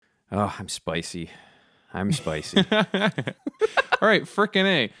Oh, I'm spicy. I'm spicy. All right,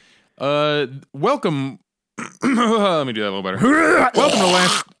 frickin' A. Welcome. Let me do that a little better. Welcome to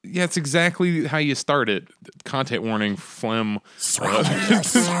last. Yeah, it's exactly how you start it. Content warning, phlegm.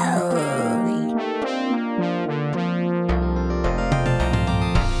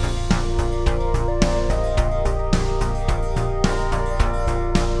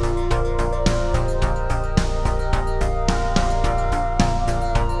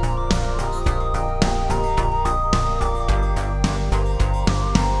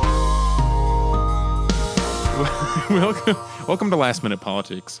 Welcome to Last Minute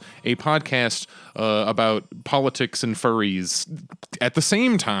Politics, a podcast about politics and furries at the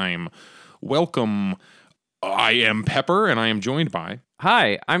same time. Welcome. I am Pepper, and I am joined by...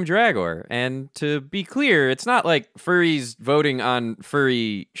 Hi, I'm Dragor, and to be clear, it's not like furries voting on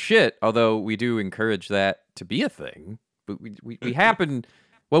furry shit, although we do encourage that to be a thing. But we happen...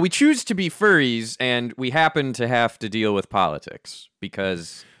 Well, we choose to be furries, and we happen to have to deal with politics,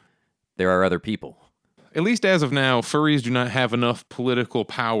 because there are other people. At least as of now, furries do not have enough political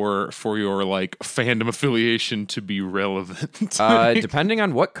power for your, fandom affiliation to be relevant. Depending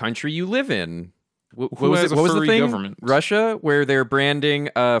on what country you live in. What was the thing? Government? Russia, where they're branding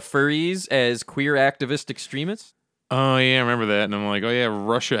furries as queer activist extremists? Oh yeah, I remember that, and I'm like, oh yeah,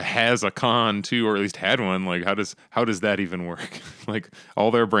 Russia has a con too, or at least had one. Like, how does that even work?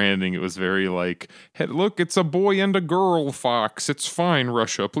 All their branding, it was very hey, look, it's a boy and a girl fox. It's fine,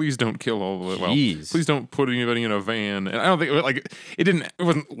 Russia. Please don't kill all of it. Well, please don't put anybody in a van. And I don't think it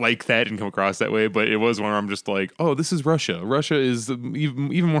wasn't like that. Didn't come across that way, but it was one where I'm just like, oh, this is Russia. Russia is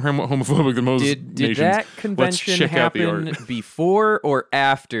even more homophobic than most nations. Did that convention happen before or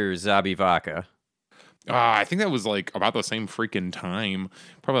after Zabivaka? I think that was about the same freaking time,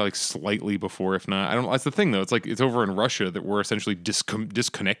 probably slightly before, if not. I don't. That's the thing though. It's over in Russia that we're essentially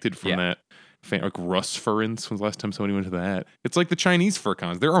disconnected from that. Russ Furrence was the last time somebody went to that. It's like the Chinese fur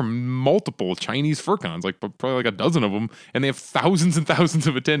cons. There are multiple Chinese fur cons, probably a dozen of them, and they have thousands and thousands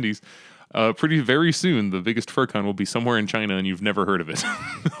of attendees. Very soon, the biggest fur con will be somewhere in China, and you've never heard of it.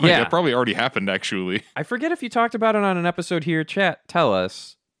 That probably already happened, actually. I forget if you talked about it on an episode here. Chat, tell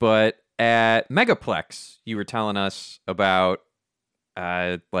us, but. At Megaplex, you were telling us about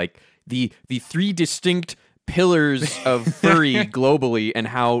the three distinct pillars of furry globally and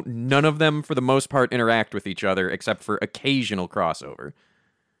how none of them, for the most part, interact with each other except for occasional crossover.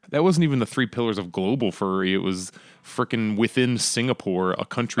 That wasn't even the three pillars of global furry. It was frickin' within Singapore, a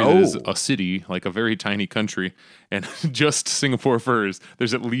country that is a city, a very tiny country, and just Singapore furs.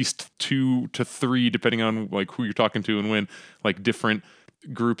 There's at least 2 to 3, depending on who you're talking to and when, different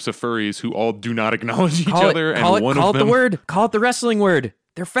groups of furries who all do not acknowledge each other, and one of them... Call it the wrestling word.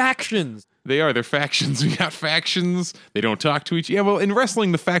 They're factions. They're factions. We got factions. They don't talk to each... Yeah, well, in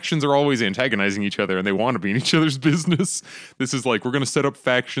wrestling, the factions are always antagonizing each other, and they want to be in each other's business. This is we're going to set up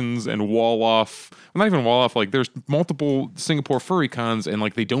factions and wall off... Well, not even wall off, there's multiple Singapore furry cons, and,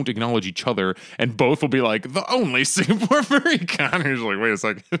 they don't acknowledge each other, and both will be the only Singapore furry con. And you're wait a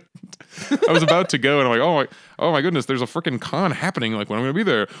second. I was about to go, and I'm oh my goodness, there's a freaking con happening, when I'm going to be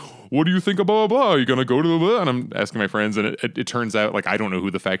there. What do you think of blah, blah, blah? Are you going to go to the blah? And I'm asking my friends, and it turns out, I don't know who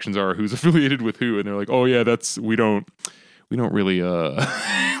the factions are, who's affiliated with who, and they're oh yeah, we don't really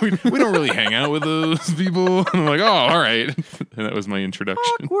we don't really hang out with those people. And I'm oh, all right. And that was my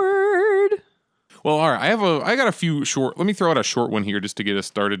introduction. Awkward. Well, all right. I got a few short. Let me throw out a short one here just to get us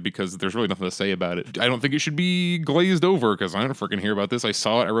started because there's really nothing to say about it. I don't think it should be glazed over because I don't freaking hear about this. I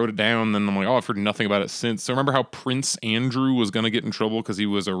saw it, I wrote it down, then I'm oh, I've heard nothing about it since. So remember how Prince Andrew was going to get in trouble because he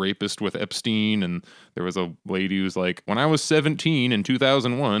was a rapist with Epstein, and there was a lady who's when I was 17 in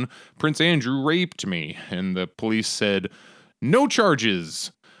 2001, Prince Andrew raped me, and the police said no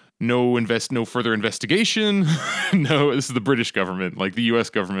charges. No further investigation. No, this is the British government. The U.S.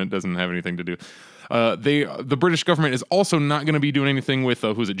 government doesn't have anything to do. The British government is also not going to be doing anything with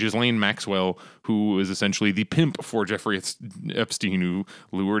Ghislaine Maxwell, who is essentially the pimp for Jeffrey Epstein, who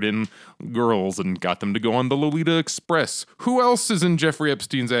lured in girls and got them to go on the Lolita Express. Who else is in Jeffrey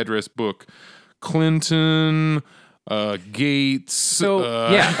Epstein's address book? Clinton. Gates. So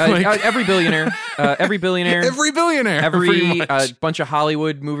every billionaire, every bunch of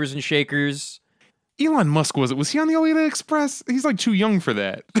Hollywood movers and shakers. Elon Musk was he on the Lolita Express? He's too young for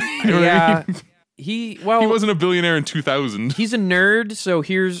that. Yeah, he wasn't a billionaire in 2000. He's a nerd, so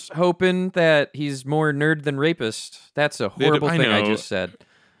here's hoping that he's more nerd than rapist. That's a horrible thing I just said.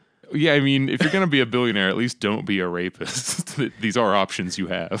 Yeah, I mean, if you're gonna be a billionaire, at least don't be a rapist. These are options you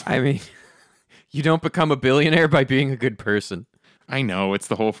have. I mean. You don't become a billionaire by being a good person. I know it's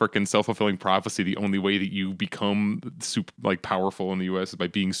the whole freaking self-fulfilling prophecy. The only way that you become super like powerful in the U.S. is by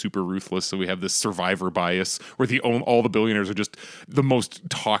being super ruthless. So we have this survivor bias where all the billionaires are just the most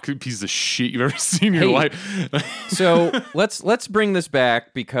toxic pieces of shit you've ever seen in your life. So let's bring this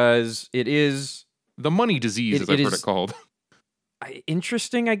back because it is the money disease, as I've heard it called.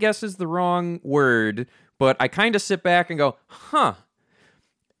 Interesting, I guess, is the wrong word, but I kind of sit back and go, huh,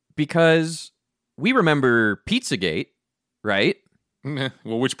 because we remember Pizzagate, right?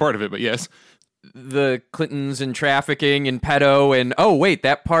 Well, which part of it? But yes. The Clintons and trafficking and pedo and, oh, wait,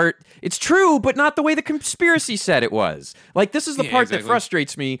 that part, it's true, but not the way the conspiracy said it was. Like, this is the part that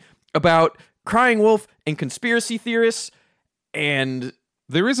frustrates me about Crying Wolf and conspiracy theorists. And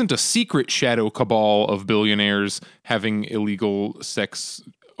there isn't a secret shadow cabal of billionaires having illegal sex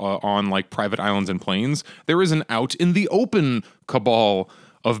on like private islands and planes. There is an out in the open cabal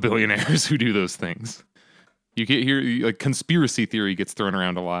of billionaires who do those things. You get here, like conspiracy theory gets thrown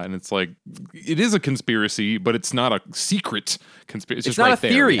around a lot, and it's like it is a conspiracy, but it's not a secret conspiracy. It's not right a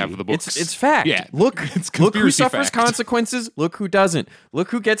theory. There. We have the books. It's fact. Yeah, look who suffers fact. consequences. Look who doesn't.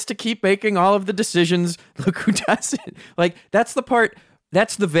 Look who gets to keep making all of the decisions. Look who doesn't. Like that's the part.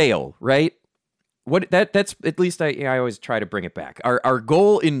 That's the veil, right? That's at least I always try to bring it back. Our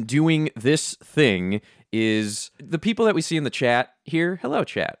goal in doing this thing is the people that we see in the chat here. Hello,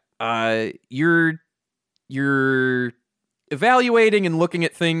 chat. You're evaluating and looking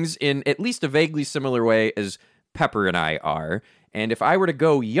at things in at least a vaguely similar way as Pepper and I are. And if I were to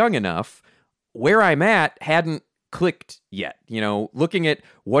go young enough, where I'm at hadn't clicked yet. You know, looking at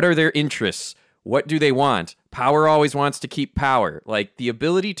what are their interests, what do they want? Power always wants to keep power. Like the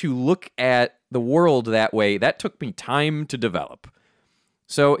ability to look at the world that way, that took me time to develop.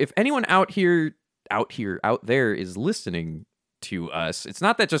 So if anyone out there is listening to us, it's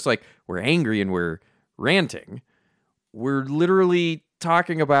not that just like we're angry and we're ranting. We're literally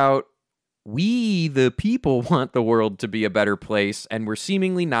talking about we, the people, want the world to be a better place, and we're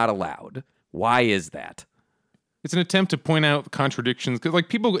seemingly not allowed. Why is that? It's an attempt to point out contradictions because, like,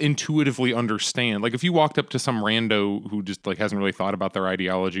 people intuitively understand. Like, if you walked up to some rando who just like hasn't really thought about their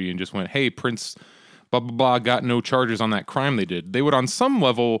ideology and just went, "Hey, Prince, blah blah blah, got no charges on that crime they did," they would, on some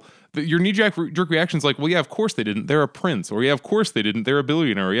level, your knee-jerk reaction is like, "Well, yeah, of course they didn't. They're a prince," or "Yeah, of course they didn't. They're a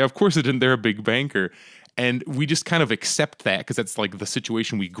billionaire," or "Yeah, of course they didn't. They're a big banker." And we just kind of accept that because that's like the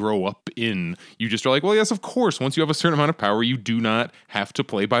situation we grow up in. You just are like, well, yes, of course. Once you have a certain amount of power, you do not have to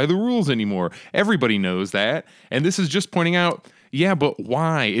play by the rules anymore. Everybody knows that. And this is just pointing out, yeah, but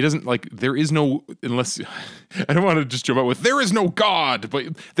why? It doesn't like there is no, unless I don't want to just jump out with there is no God, but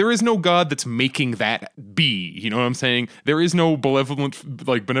there is no God that's making that be. You know what I'm saying? There is no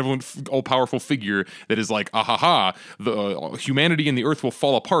benevolent, all powerful figure that is like, the humanity and the earth will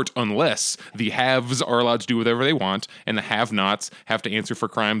fall apart unless the haves are allowed to do whatever they want and the have-nots have to answer for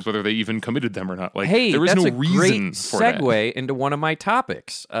crimes whether they even committed them or not. Like, hey, there is that's no a reason great for that. segue into one of my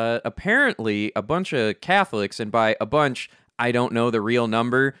topics. Apparently, a bunch of Catholics, and by a bunch, I don't know the real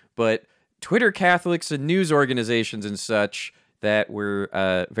number, but Twitter Catholics and news organizations and such that were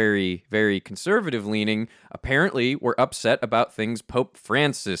very, very conservative leaning apparently were upset about things Pope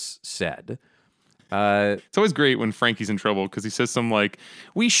Francis said. It's always great when Frankie's in trouble because he says something like,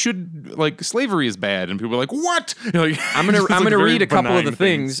 "We should like slavery is bad," and people are like, "What?" Like, I'm gonna read a couple of the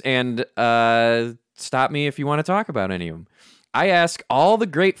things and stop me if you want to talk about any of them. I ask all the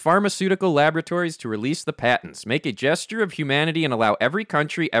great pharmaceutical laboratories to release the patents, make a gesture of humanity, and allow every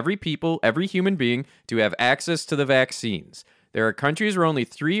country, every people, every human being to have access to the vaccines. There are countries where only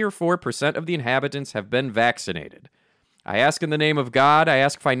 3 or 4% of the inhabitants have been vaccinated. I ask in the name of God, I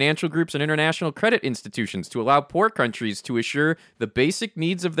ask financial groups and international credit institutions to allow poor countries to assure the basic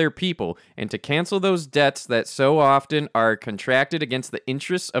needs of their people and to cancel those debts that so often are contracted against the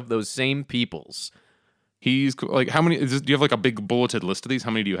interests of those same peoples." He's like, how many? Do you have like a big bulleted list of these?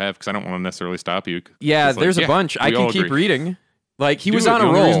 How many do you have? Because I don't want to necessarily stop you. Yeah, there's a bunch. I can keep reading. Like he was on a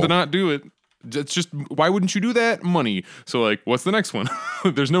roll. The only reason to not do it. It's just, why wouldn't you do that? Money. So like, what's the next one?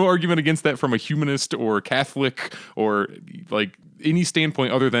 There's no argument against that from a humanist or Catholic or like any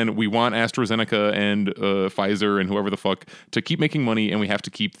standpoint other than we want AstraZeneca and Pfizer and whoever the fuck to keep making money, and we have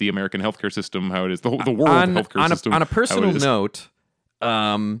to keep the American healthcare system how it is. The world healthcare system on a personal note.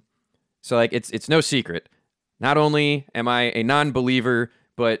 So like it's no secret. Not only am I a non-believer,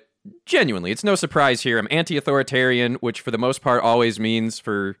 but genuinely, it's no surprise here. I'm anti-authoritarian, which for the most part always means,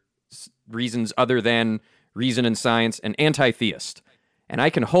 for reasons other than reason and science, an anti-theist. And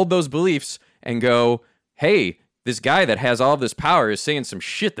I can hold those beliefs and go, hey, this guy that has all this power is saying some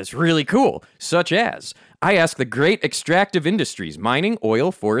shit that's really cool, such as, I ask the great extractive industries, mining,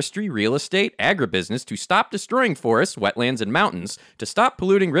 oil, forestry, real estate, agribusiness, to stop destroying forests, wetlands, and mountains, to stop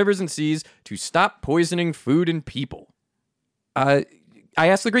polluting rivers and seas, to stop poisoning food and people. I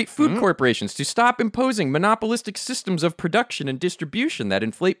ask the great food corporations to stop imposing monopolistic systems of production and distribution that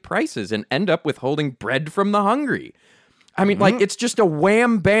inflate prices and end up withholding bread from the hungry. I mean, like, it's just a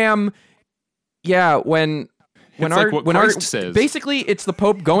wham bam. Yeah, when Christ says. Basically, it's the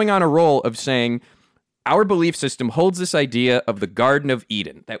Pope going on a roll of saying, our belief system holds this idea of the Garden of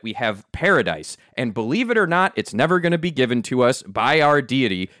Eden, that we have paradise, and believe it or not, it's never going to be given to us by our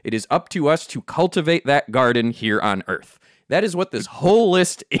deity. It is up to us to cultivate that garden here on earth. That is what this whole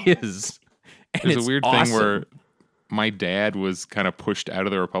list is. And There's it's a weird awesome. thing where my dad was kind of pushed out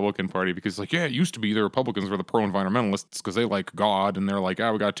of the Republican Party because, like, yeah, it used to be the Republicans were the pro-environmentalists because they like God and they're like,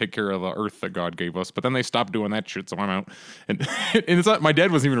 we got to take care of the earth that God gave us. But then they stopped doing that shit, so I'm out. And it's not, my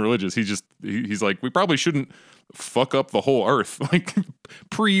dad wasn't even religious. He's like, we probably shouldn't fuck up the whole earth. Like,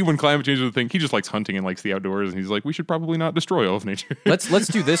 when climate change was a thing, he just likes hunting and likes the outdoors. And he's like, we should probably not destroy all of nature. Let's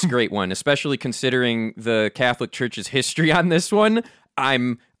do this great one, especially considering the Catholic Church's history on this one.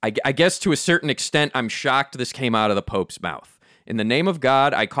 I guess to a certain extent, I'm shocked this came out of the Pope's mouth. In the name of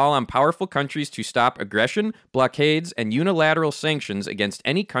God, I call on powerful countries to stop aggression, blockades, and unilateral sanctions against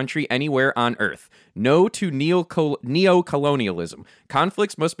any country anywhere on earth. No to neo-colonialism.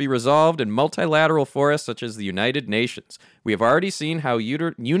 Conflicts must be resolved in multilateral forums such as the United Nations. We have already seen how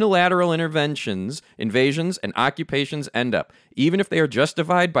unilateral interventions, invasions, and occupations end up, even if they are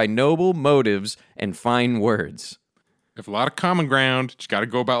justified by noble motives and fine words. Have a lot of common ground. Just got to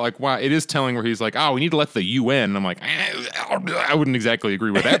go about like, wow, it is telling where he's like, we need to let the UN. I'm like, I wouldn't exactly agree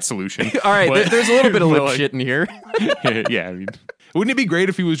with that solution. All right, but, there's a little bit of lip shit in here. Yeah, I mean, wouldn't it be great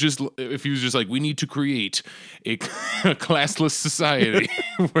if he was just like, we need to create a classless society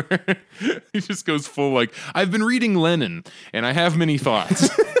where he just goes full like, I've been reading Lenin and I have many thoughts.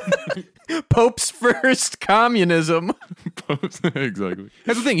 Pope's first communism. Exactly.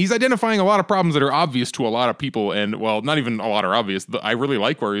 That's the thing. He's identifying a lot of problems that are obvious to a lot of people, and well, not even a lot are obvious. I really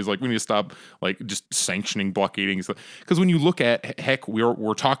like where he's like, we need to stop like just sanctioning, blockading. Because when you look at, heck,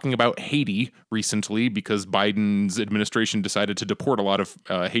 we're talking about Haiti recently because Biden's administration decided to deport a lot of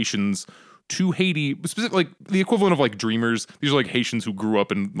Haitians to Haiti, specifically like the equivalent of like dreamers. These are like Haitians who grew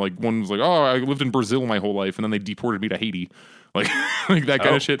up and like one was like, I lived in Brazil my whole life, and then they deported me to Haiti. Like that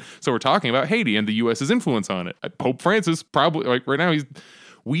kind of shit. So we're talking about Haiti and the U.S.'s influence on it. Pope Francis probably, like right now,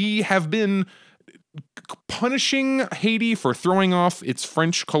 we have been punishing Haiti for throwing off its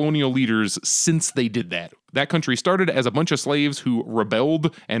French colonial leaders since they did that. That country started as a bunch of slaves who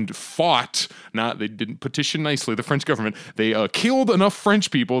rebelled and fought. They didn't petition nicely, the French government. They killed enough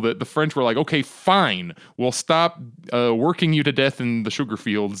French people that the French were like, okay, fine, we'll stop working you to death in the sugar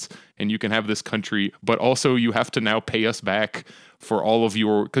fields and you can have this country, but also you have to now pay us back for all of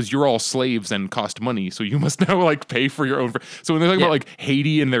because you're all slaves and cost money, so you must now like pay for your own. So when they talk about like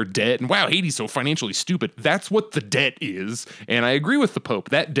Haiti and their debt, and wow, Haiti's so financially stupid, that's what the debt is. And I agree with the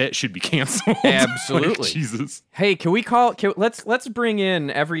Pope. That debt should be canceled. Absolutely. Like, Jesus. Hey, let's bring in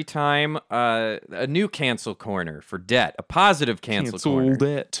every time a new cancel corner for debt, a positive cancel corner.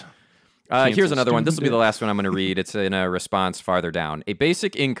 Debt. Here's another one. This will be the last one I'm going to read. It's in a response farther down. A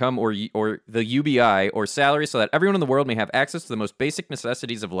basic income or the UBI or salary so that everyone in the world may have access to the most basic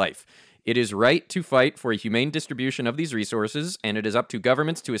necessities of life. It is right to fight for a humane distribution of these resources, and it is up to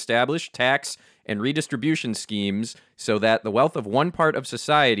governments to establish tax and redistribution schemes so that the wealth of one part of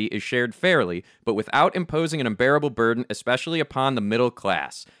society is shared fairly, but without imposing an unbearable burden, especially upon the middle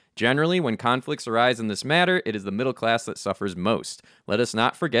class. Generally, when conflicts arise in this matter, it is the middle class that suffers most. Let us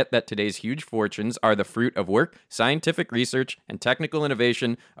not forget that today's huge fortunes are the fruit of work, scientific research, and technical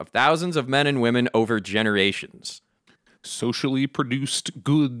innovation of thousands of men and women over generations. Socially produced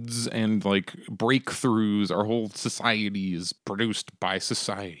goods and like breakthroughs. Our whole society is produced by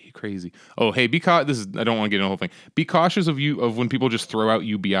society. Crazy. Oh, hey, I don't want to get into the whole thing. Be cautious of when people just throw out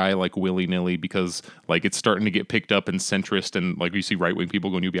UBI like willy nilly because like it's starting to get picked up and centrist and like you see right wing people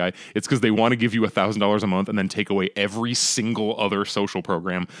going UBI. It's because they want to give you $1,000 a month and then take away every single other social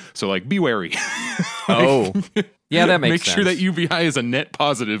program. So like be wary. Oh. Yeah, that makes sense. Make sure that UBI is a net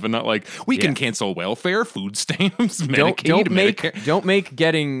positive and not like we can cancel welfare, food stamps, Medicaid, Medicare. Don't make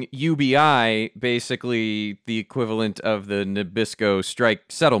getting UBI basically the equivalent of the Nabisco strike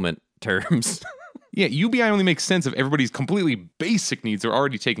settlement terms. Yeah, UBI only makes sense if everybody's completely basic needs are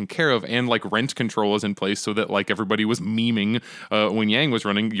already taken care of and like rent control is in place so that like everybody was memeing when Yang was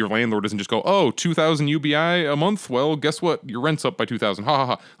running. Your landlord doesn't just go, oh, 2,000 UBI a month. Well, guess what? Your rent's up by 2,000. Ha ha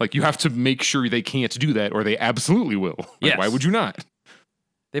ha. Like you have to make sure they can't do that or they absolutely will. Like, Yes. why would you not?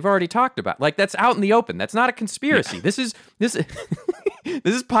 They've already talked about like that's out in the open. That's not a conspiracy. Yeah. This is this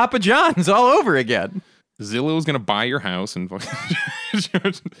is Papa John's all over again. Zillow's gonna buy your house and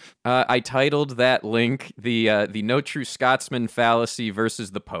I titled that link the No True Scotsman fallacy versus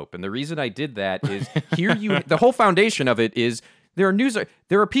the Pope, and the reason I did that is the whole foundation of it is there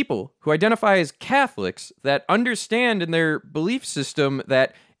are people who identify as Catholics that understand in their belief system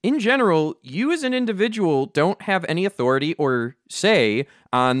that in general you as an individual don't have any authority or say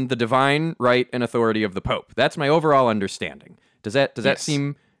on the divine right and authority of the Pope. That's my overall understanding. Does that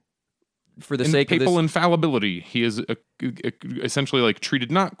seem? For the sake of papal this infallibility, he is essentially like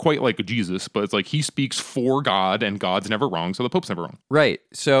treated not quite like Jesus, but it's like he speaks for God and God's never wrong, so the Pope's never wrong. Right.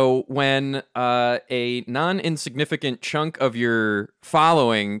 So when a non-insignificant chunk of your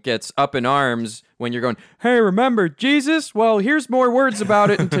following gets up in arms when you're going, hey, remember Jesus? Well, here's more words about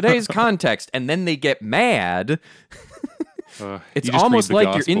it in today's context. And then they get mad. It's almost like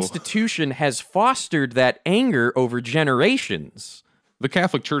gospel. Your institution has fostered that anger over generations. The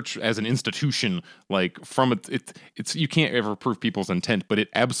Catholic Church as an institution, like from it's you can't ever prove people's intent, but it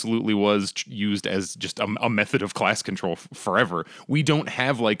absolutely was used as just a method of class control forever. We don't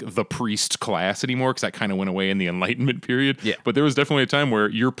have like the priest class anymore because that kind of went away in the Enlightenment period. Yeah. But there was definitely a time where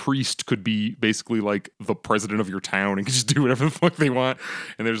your priest could be basically like the president of your town and could just do whatever the fuck they want,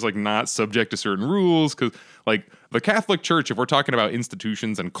 and they're just like not subject to certain rules because like. The Catholic Church, if we're talking about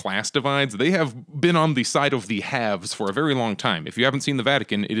institutions and class divides, they have been on the side of the haves for a very long time. If you haven't seen the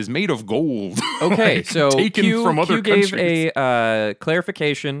Vatican, it is made of gold. Okay, like, so taken from other Q countries. gave a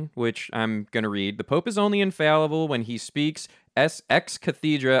clarification, which I'm going to read. The Pope is only infallible when he speaks ex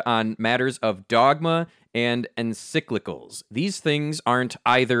cathedra on matters of dogma and encyclicals. These things aren't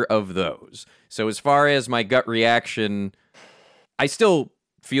either of those. So as far as my gut reaction, I still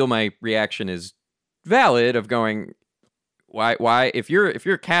feel my reaction is valid of going, why if you're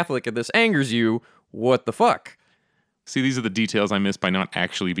a Catholic and this angers you, what the fuck? See, these are the details I miss by not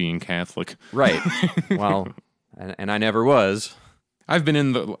actually being Catholic. Right. Well, and I never was. I've been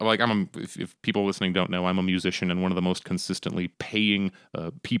in the, like, if people listening don't know, I'm a musician, and one of the most consistently paying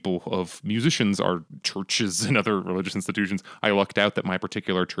people of musicians are churches and other religious institutions. I lucked out that my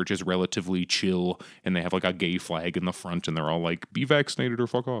particular church is relatively chill, and they have like a gay flag in the front, and they're all like, be vaccinated or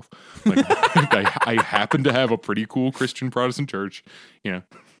fuck off. Like, I happen to have a pretty cool Christian Protestant church. Yeah.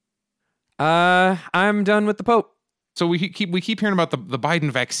 I'm done with the Pope. So we keep hearing about the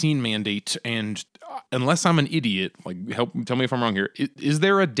Biden vaccine mandate, and unless I'm an idiot, like tell me if I'm wrong here. Is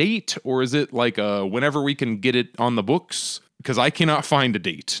there a date, or is it like whenever we can get it on the books? Because I cannot find a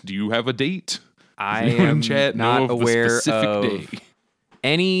date. Do you have a date? I am not aware of day?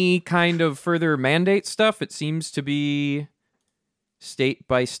 Any kind of further mandate stuff. It seems to be state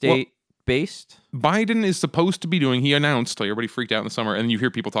by state based. Biden is supposed to be doing, he announced, like everybody freaked out in the summer, and then you hear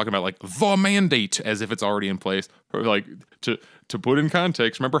people talking about like the mandate as if it's already in place. Or like to put in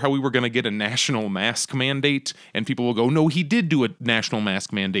context, remember how we were going to get a national mask mandate, and people will go, no, he did do a national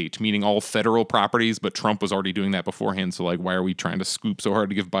mask mandate, meaning all federal properties, but Trump was already doing that beforehand, so like why are we trying to scoop so hard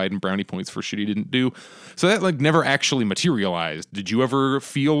to give Biden brownie points for shit he didn't do? So that like never actually materialized. Did you ever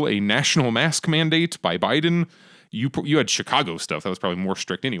feel a national mask mandate by Biden? You had Chicago stuff that was probably more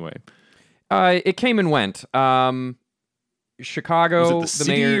strict anyway. It came and went. Chicago, was it the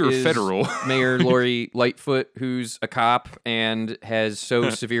city mayor or is federal? Mayor Lori Lightfoot, who's a cop and has so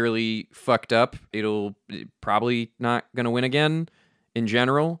severely fucked up, it'll probably not going to win again in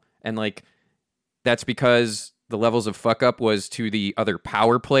general. And like, that's because the levels of fuck up was to the other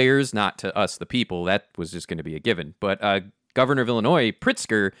power players, not to us, the people. That was just going to be a given. But Governor of Illinois,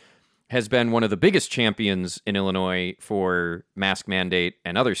 Pritzker, has been one of the biggest champions in Illinois for mask mandate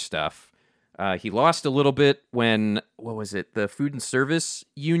and other stuff. He lost a little bit when, the Food and Service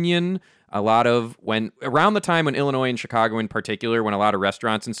Union, around the time when Illinois and Chicago in particular, when a lot of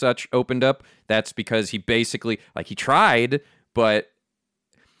restaurants and such opened up, that's because he basically, like, he tried, but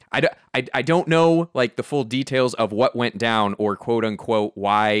I don't know, like, the full details of what went down or quote unquote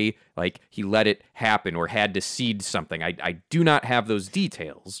why, like, he let it happen or had to cede something. I do not have those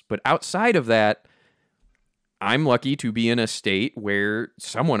details, but outside of that, I'm lucky to be in a state where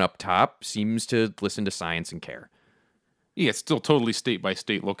someone up top seems to listen to science and care. Yeah, it's still totally state by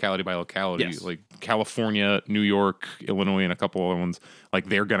state, locality by locality. Yes. Like California, New York, Illinois, and a couple other ones. Like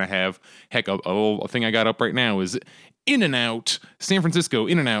they're gonna have a thing I got up right now is In-N-Out, San Francisco,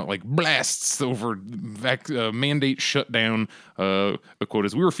 In-N-Out, like blasts over mandate shutdown. A quote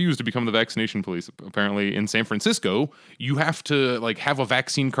is, "We refuse to become the vaccination police." Apparently, in San Francisco, you have to like have a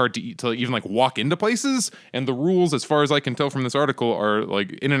vaccine card to even like walk into places. And the rules, as far as I can tell from this article, are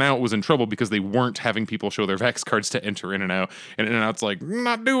like In-N-Out was in trouble because they weren't having people show their vax cards to enter In-N-Out, and In-N-Out's like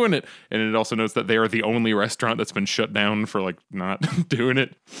not doing it. And it also notes that they are the only restaurant that's been shut down for like not doing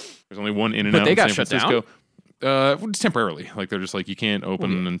it. There's only one In-N-Out But they in got San shut Francisco. down? Temporarily. Like they're just like, you can't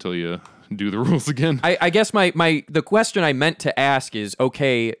open until you do the rules again. I guess the question I meant to ask is,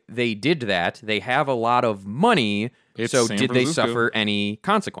 okay, they did that. They have a lot of money. It's so San did they Francisco. suffer any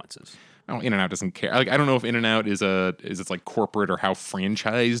consequences? Oh, In-N-Out doesn't care. Like I don't know if In-N-Out is it's like corporate or how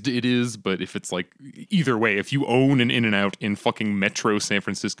franchised it is, but if it's like either way, if you own an In-N-Out in fucking Metro San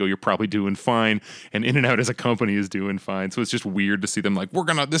Francisco, you're probably doing fine. And In-N-Out as a company is doing fine. So it's just weird to see them like,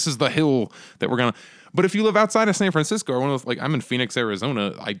 this is the hill that we're gonna. But if you live outside of San Francisco, or one of those, like I'm in Phoenix,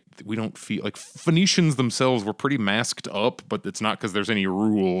 Arizona, we don't feel like Phoenicians themselves were pretty masked up, but it's not because there's any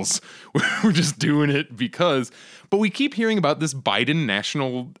rules. We're just doing it because. But we keep hearing about this Biden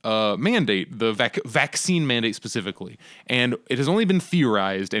national mandate, the vaccine mandate specifically, and it has only been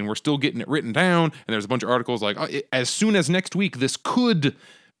theorized, and we're still getting it written down. And there's a bunch of articles like, as soon as next week, this could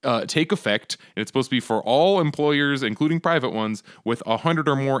take effect, and it's supposed to be for all employers, including private ones, with 100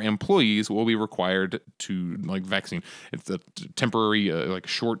 or more employees will be required to like vaccine. It's a temporary, like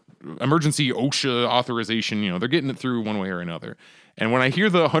short emergency OSHA authorization. They're getting it through one way or another. And when I hear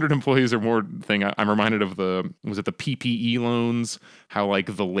the 100 employees or more thing, I'm reminded of the PPE loans, how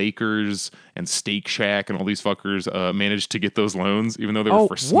like the Lakers and Steak Shack and all these fuckers managed to get those loans, even though they were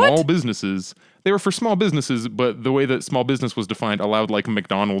for small businesses. They were for small businesses, but the way that small business was defined allowed like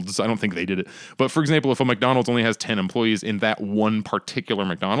McDonald's. I don't think they did it. But for example, if a McDonald's only has 10 employees in that one particular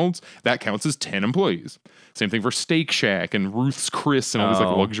McDonald's, that counts as 10 employees. Same thing for Steak Shack and Ruth's Chris and all these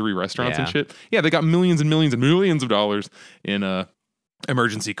like luxury restaurants and shit. Yeah, they got millions and millions and millions of dollars in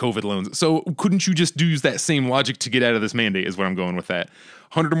emergency COVID loans. So couldn't you just use that same logic to get out of this mandate is what I'm going with that.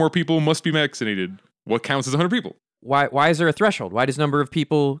 100 or more people must be vaccinated. What counts as 100 people? Why is there a threshold? Why does number of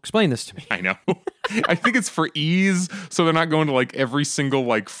people explain this to me? I know. I think it's for ease, so they're not going to like every single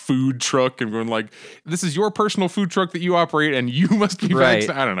like food truck and going like, this is your personal food truck that you operate and you must be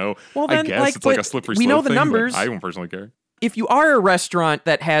vaccinated. I don't know. Well, then, I guess it's like a slippery slope. We know the thing, numbers. I don't personally care. If you are a restaurant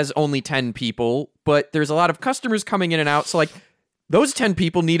that has only 10 people, but there's a lot of customers coming in and out, so like those 10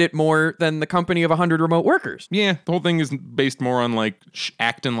 people need it more than the company of 100 remote workers. Yeah, the whole thing is based more on like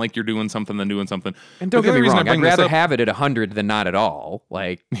acting like you're doing something than doing something. And don't get me wrong, I'd rather have it at 100 than not at all.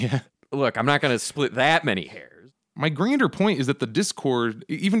 Like, yeah. Look, I'm not going to split that many hairs. My grander point is that the Discord,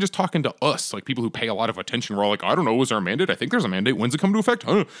 even just talking to us, like people who pay a lot of attention, we're all like, I don't know, is there a mandate? I think there's a mandate. When's it come to effect? I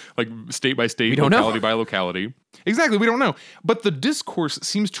don't know. Like state by state, locality by locality. Exactly, we don't know. But the discourse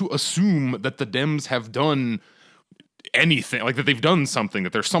seems to assume that the Dems have done anything, like that they've done something,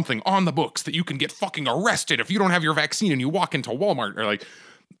 that there's something on the books that you can get fucking arrested if you don't have your vaccine and you walk into Walmart, or like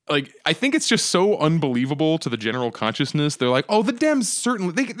I think it's just so unbelievable to the general consciousness. They're like, oh, the Dems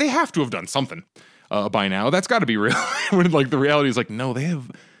certainly they have to have done something by now. That's got to be real. When like the reality is like, no, they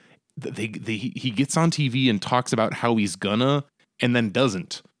have. He gets on TV and talks about how he's gonna, and then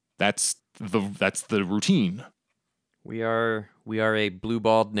doesn't. That's the routine. We are a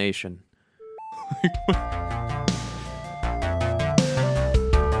blue-balled nation.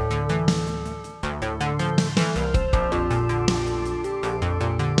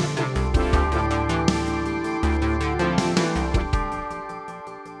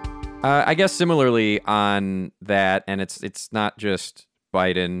 I guess similarly on that, and it's not just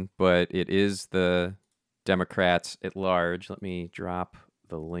Biden, but it is the Democrats at large. Let me drop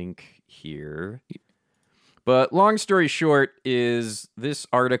the link here. But long story short is this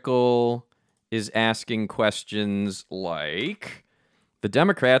article is asking questions like, the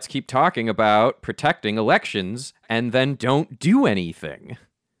Democrats keep talking about protecting elections and then don't do anything.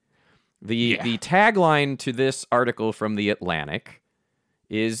 The tagline to this article from The Atlantic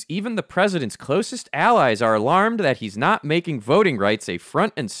is, even the president's closest allies are alarmed that he's not making voting rights a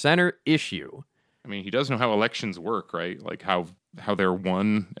front and center issue. I mean, he does know how elections work, right? Like how they're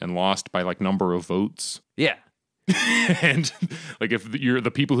won and lost by like number of votes. Yeah. And like if you're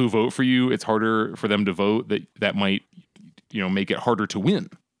the people who vote for you, it's harder for them to vote, that might, make it harder to win.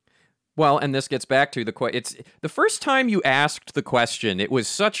 Well, and this gets back to it's the first time you asked the question, it was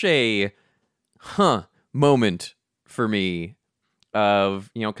such a moment for me.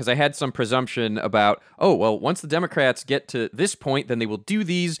 Because I had some presumption about, oh, well, once the Democrats get to this point, then they will do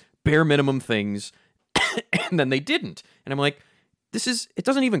these bare minimum things, and then they didn't. And I'm like, it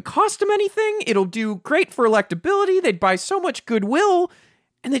doesn't even cost them anything. It'll do great for electability. They'd buy so much goodwill,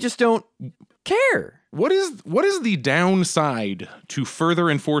 and they just don't care. What is the downside to further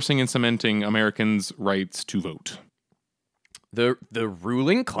enforcing and cementing Americans' rights to vote? The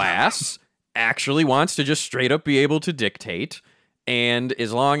ruling class actually wants to just straight up be able to dictate, and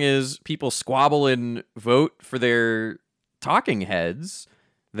as long as people squabble and vote for their talking heads,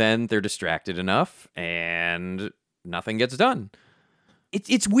 then they're distracted enough and nothing gets done.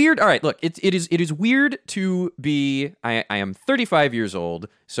 It's weird. All right, look, it is weird to be. I am 35 years old,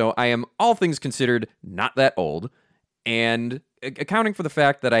 so I am, all things considered, not that old. And accounting for the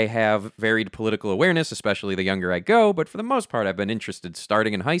fact that I have varied political awareness, especially the younger I go, but for the most part, I've been interested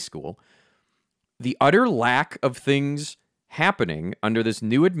starting in high school. The utter lack of things happening under this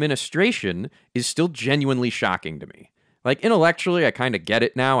new administration is still genuinely shocking to me. Like, intellectually, I kind of get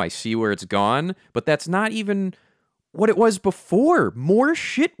it now. I see where it's gone, but that's not even what it was before. More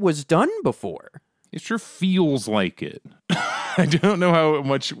shit was done before. It sure feels like it. I don't know how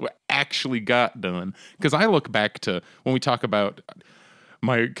much actually got done, because I look back to when we talk about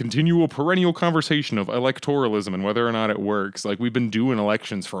my continual perennial conversation of electoralism and whether or not it works. Like, we've been doing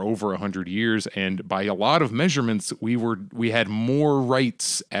elections for over 100 years, and by a lot of measurements, we had more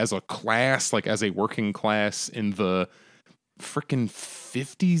rights as a class, like as a working class, in the frickin'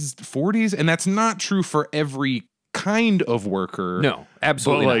 50s, 40s, and that's not true for every kind of worker. No,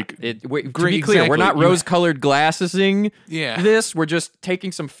 absolutely but, not. like, To be clear, we're not rose-colored glassesing Yeah. this. We're just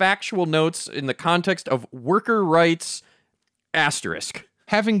taking some factual notes in the context of worker rights, asterisk.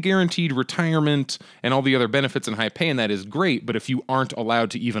 Having guaranteed retirement and all the other benefits and high pay, and that is great, but if you aren't allowed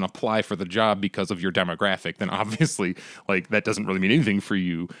to even apply for the job because of your demographic, then obviously, like, that doesn't really mean anything for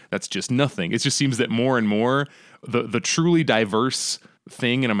you. That's just nothing. It just seems that more and more, the truly diverse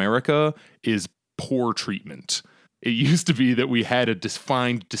thing in America is poor treatment. It used to be that we had a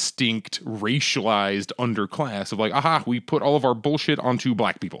defined, distinct, racialized underclass of like, aha, we put all of our bullshit onto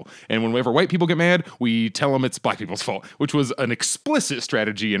black people. And whenever white people get mad, we tell them it's black people's fault, which was an explicit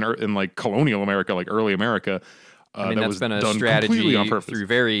strategy in like colonial America, like early America. I mean, that's been a strategy through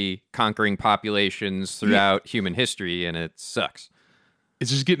very conquering populations throughout human history, and it sucks. It's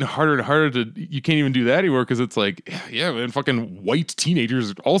just getting harder and harder you can't even do that anymore, because it's like, yeah, man, fucking white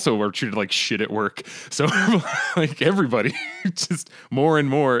teenagers also are treated like shit at work. So, like, everybody, just more and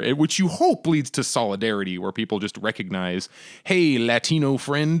more, which you hope leads to solidarity, where people just recognize, hey, Latino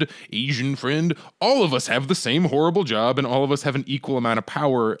friend, Asian friend, all of us have the same horrible job, and all of us have an equal amount of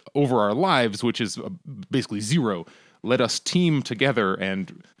power over our lives, which is basically zero. Let us team together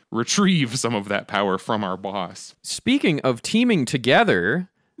and retrieve some of that power from our boss. Speaking of teaming together,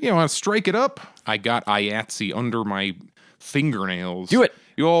 you want to strike it up? I got IATSE under my fingernails. Do it.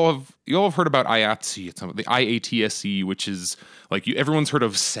 You all have heard about IATSE. It's the IATSE, which is like everyone's heard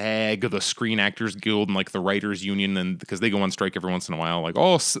of SAG, the Screen Actors Guild, and like the Writers Union, and because they go on strike every once in a while. Like,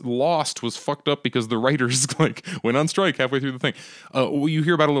 oh, Lost was fucked up because the writers like went on strike halfway through the thing. What you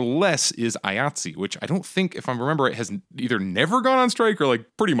hear about a little less is IATSE, which I don't think, if I remember, it has either never gone on strike or like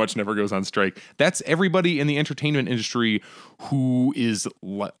pretty much never goes on strike. That's everybody in the entertainment industry who is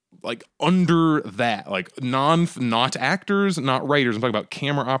like under that, like not actors, not writers. I'm talking about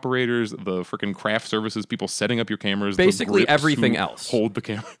camera operators, the freaking craft services, people setting up your cameras, basically everything else. Hold the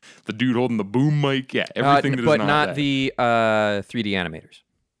camera, the dude holding the boom mic, yeah, everything that is but not that. The 3D animators.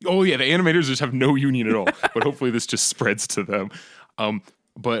 Oh yeah, the animators just have no union at all. But hopefully this just spreads to them.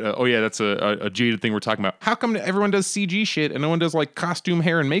 But oh yeah, that's a jaded thing we're talking about. How come everyone does CG shit and no one does like costume,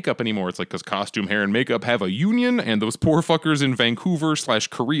 hair, and makeup anymore? It's like because costume, hair, and makeup have a union, and those poor fuckers in Vancouver /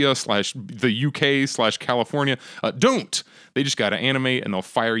 Korea / the UK / California don't. They just gotta animate and they'll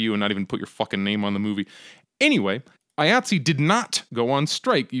fire you and not even put your fucking name on the movie. Anyway, IATSE did not go on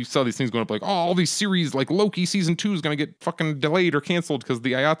strike. You saw these things going up like, oh, all these series like Loki season 2 is going to get fucking delayed or canceled because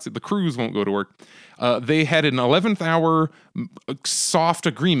the crews won't go to work. They had an 11th hour soft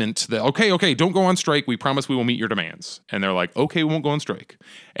agreement that, okay, don't go on strike. We promise we will meet your demands. And they're like, okay, we won't go on strike.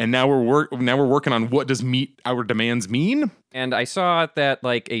 And now we're working on what does meet our demands mean. And I saw that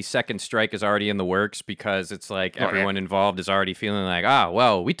like a second strike is already in the works because it's like everyone involved is already feeling like,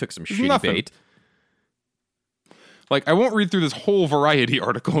 well, we took some shitty bait. Like, I won't read through this whole Variety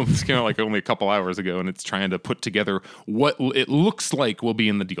article. This came out like only a couple hours ago, and it's trying to put together what it looks like will be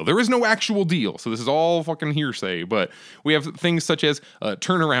in the deal. There is no actual deal, so this is all fucking hearsay. But we have things such as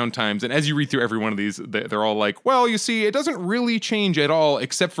turnaround times, and as you read through every one of these, they're all like, well, you see, it doesn't really change at all,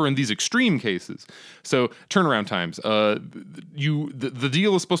 except for in these extreme cases. So turnaround times. The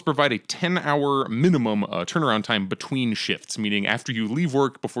deal is supposed to provide a 10-hour minimum turnaround time between shifts, meaning after you leave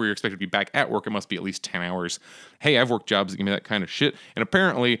work, before you're expected to be back at work, it must be at least 10 hours. Hey, I've worked jobs that give me that kind of shit. And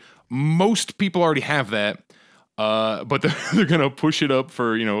apparently most people already have that. But they're going to push it up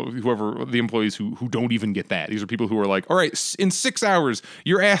for, whoever the employees who don't even get that. These are people who are like, all right, in 6 hours,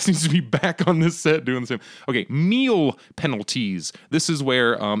 your ass needs to be back on this set doing the same. Okay, meal penalties. This is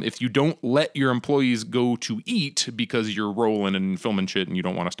where if you don't let your employees go to eat because you're rolling and filming shit and you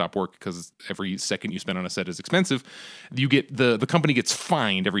don't want to stop work because every second you spend on a set is expensive, you get the company gets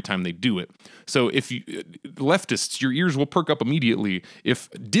fined every time they do it. So if you leftists, your ears will perk up immediately if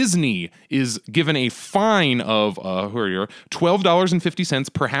Disney is given a fine of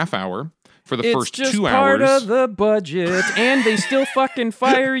 $12.50 per half hour for the first 2 hours. It's just part of the budget, and they still fucking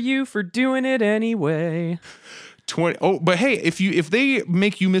fire you for doing it anyway. But hey, if they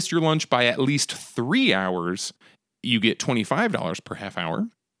make you miss your lunch by at least 3 hours, you get $25 per half hour.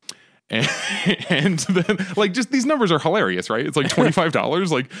 And then, like, just these numbers are hilarious, right? It's like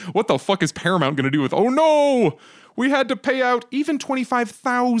 $25. Like, what the fuck is Paramount going to do with, oh no, we had to pay out even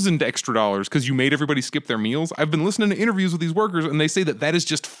 $25,000 extra dollars because you made everybody skip their meals? I've been listening to interviews with these workers, and they say that is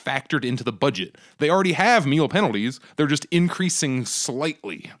just factored into the budget. They already have meal penalties. They're just increasing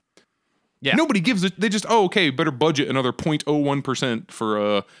slightly. Yeah. Nobody gives it. They just, okay, better budget another 0.01%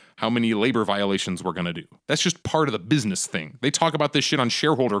 for how many labor violations we're going to do. That's just part of the business thing. They talk about this shit on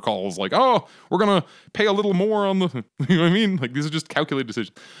shareholder calls like, oh, we're going to pay a little more on the, you know what I mean? Like, these are just calculated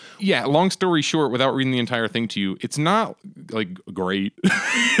decisions. Yeah, long story short, without reading the entire thing to you, it's not like great.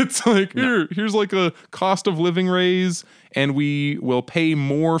 It's like, here's like a cost of living raise, and we will pay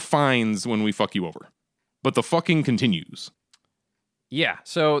more fines when we fuck you over. But the fucking continues. Yeah,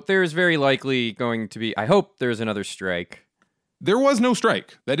 so there's very likely going to be, I hope there's another strike. There was no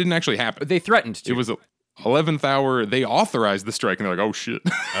strike. That didn't actually happen. They threatened to. It was 11th hour. They authorized the strike, and they're like, oh, shit.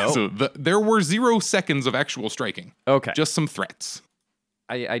 Oh. So there were 0 seconds of actual striking. Okay. Just some threats.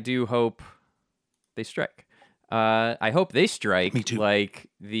 I do hope they strike. I hope they strike. Me too. Like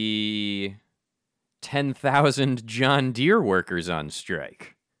the 10,000 John Deere workers on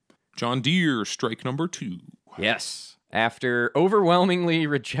strike. John Deere, strike number 2. Yes. After overwhelmingly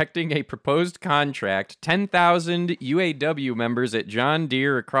rejecting a proposed contract, 10,000 UAW members at John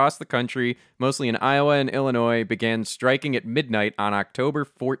Deere across the country, mostly in Iowa and Illinois, began striking at midnight on October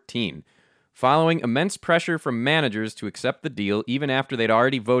 14. Following immense pressure from managers to accept the deal, even after they'd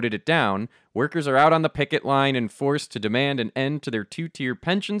already voted it down, workers are out on the picket line and forced to demand an end to their 2-tier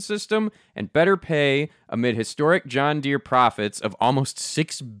pension system and better pay amid historic John Deere profits of almost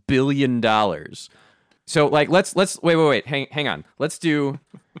 $6 billion. So, like, let's wait, hang on. Let's do.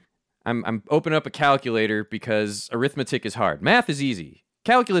 I'm opening up a calculator because arithmetic is hard. Math is easy.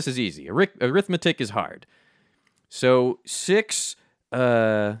 Calculus is easy. Arithmetic is hard. So 6.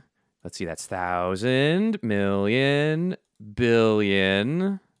 Let's see. That's 1,000, million,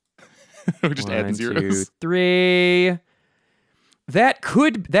 billion. We're just adding zeros. 2, 3. That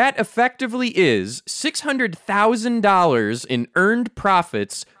effectively is $600,000 in earned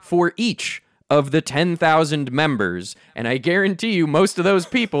profits for each of the 10,000 members, and I guarantee you most of those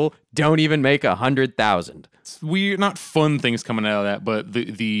people don't even make 100,000. Not fun things coming out of that, but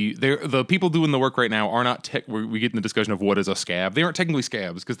the people doing the work right now are not we get in the discussion of what is a scab. They aren't technically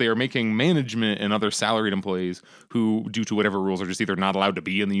scabs because they are making management and other salaried employees who, due to whatever rules, are just either not allowed to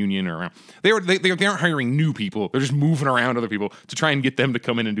be in the union or around. They aren't hiring new people. They're just moving around other people to try and get them to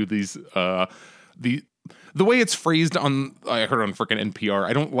come in and do these the way it's phrased I heard on freaking NPR,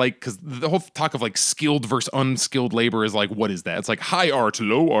 I don't like, because the whole talk of like skilled versus unskilled labor is like, what is that? It's like high art,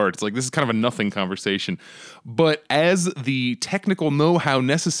 low art. It's like, this is kind of a nothing conversation. But as the technical know-how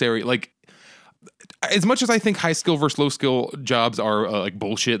necessary, like, as much as I think high skill versus low skill jobs are like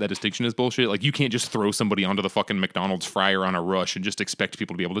bullshit, that distinction is bullshit. Like, you can't just throw somebody onto the fucking McDonald's fryer on a rush and just expect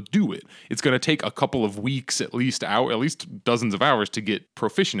people to be able to do it. It's going to take a couple of weeks, at least dozens of hours to get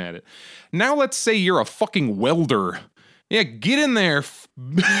proficient at it. Now, let's say you're a fucking welder. Yeah, get in there.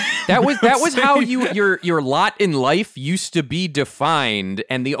 That was how your lot in life used to be defined,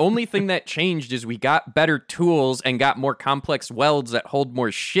 and the only thing that changed is we got better tools and got more complex welds that hold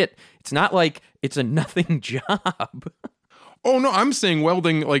more shit. It's not like it's a nothing job. Oh, no, I'm saying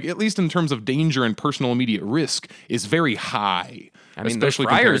welding, like, at least in terms of danger and personal immediate risk, is very high. I mean, especially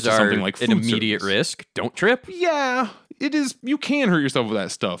those fryers compared to something like an food immediate service. risk. Don't trip. Yeah, it is, you can hurt yourself with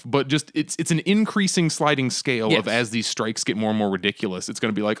that stuff, but just it's an increasing sliding scale of as these strikes get more and more ridiculous. It's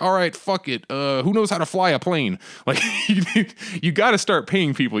going to be like, all right, fuck it. Who knows how to fly a plane? Like you got to start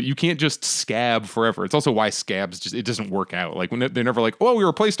paying people. You can't just scab forever. It's also why scabs it doesn't work out. Like when they're never like, oh, we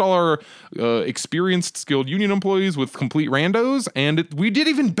replaced all our experienced skilled union employees with complete randos, and we did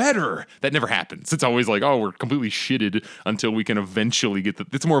even better. That never happens. It's always like, oh, we're completely shitted until we can eventually get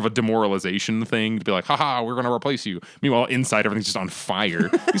it's more of a demoralization thing to be like, haha, we're going to replace you. Meanwhile, inside everything's just on fire.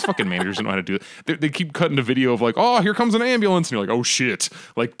 These fucking managers don't know how to do it. They keep cutting a video of like, oh, here comes an ambulance, and you're like, oh shit,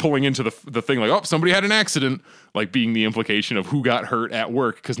 like pulling into the thing like, oh, somebody had an accident, like being the implication of who got hurt at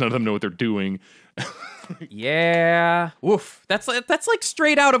work because none of them know what they're doing. Yeah. Woof. That's like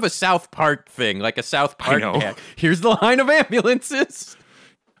straight out of a South Park thing, like a South Park gag. Here's the line of ambulances.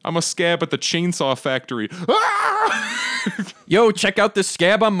 I'm a scab at the chainsaw factory. Yo, check out this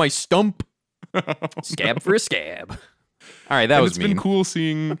scab on my stump. Scab for a scab. All right, that was mean. It's been cool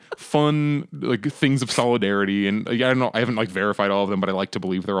seeing fun like things of solidarity, and I don't know, I haven't like verified all of them, but I like to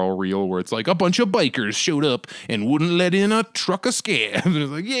believe they're all real. Where it's like a bunch of bikers showed up and wouldn't let in a truck of scabs, and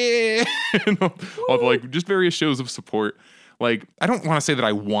it's like yeah, and all the, like just various shows of support. Like, I don't want to say that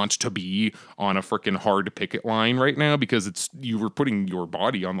I want to be on a freaking hard picket line right now because you were putting your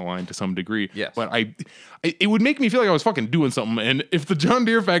body on the line to some degree. Yes. But it would make me feel like I was fucking doing something. And if the John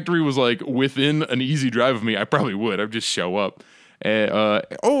Deere factory was like within an easy drive of me, I probably would. I'd just show up.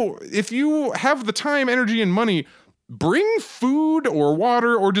 If you have the time, energy, and money, bring food or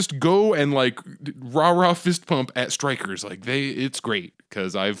water or just go and like rah fist pump at strikers. Like it's great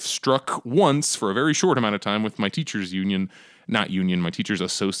because I've struck once for a very short amount of time with my teachers union. Not union, my teachers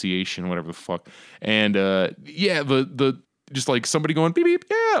association, whatever the fuck. And the just like somebody going beep beep,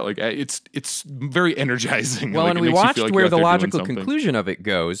 yeah, like it's very energizing. Well, like, and we watched like where the logical conclusion of it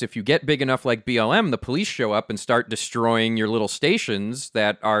goes. If you get big enough like BLM, the police show up and start destroying your little stations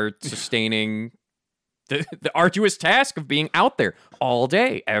that are sustaining the arduous task of being out there all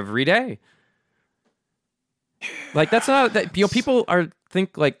day, every day. Like that's not that people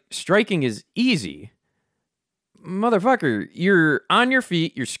think like striking is easy. Motherfucker, you're on your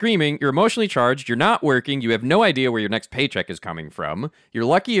feet, you're screaming, you're emotionally charged, you're not working, you have no idea where your next paycheck is coming from. You're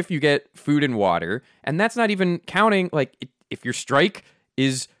lucky if you get food and water, and that's not even counting, like, if your strike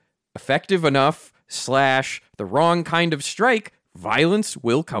is effective enough / the wrong kind of strike, violence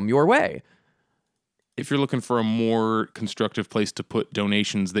will come your way. If you're looking for a more constructive place to put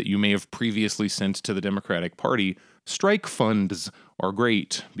donations that you may have previously sent to the Democratic Party, strike funds are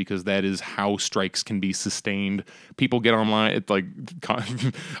great because that is how strikes can be sustained. People get online, it's like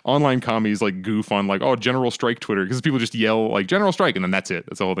online commies like goof on like, oh, General Strike Twitter, because people just yell like General Strike and then that's it.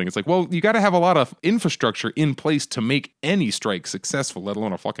 That's the whole thing. It's like, well, you got to have a lot of infrastructure in place to make any strike successful, let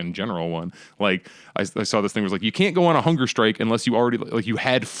alone a fucking general one. Like I saw this thing was like, you can't go on a hunger strike unless you already like you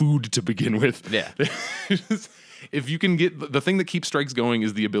had food to begin with. Yeah. If you can get the thing that keeps strikes going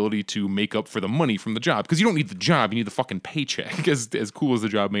is the ability to make up for the money from the job, because you don't need the job, you need the fucking paycheck, as cool as the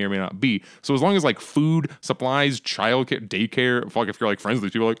job may or may not be. So as long as like food, supplies, childcare, daycare, fuck, if you're like friends with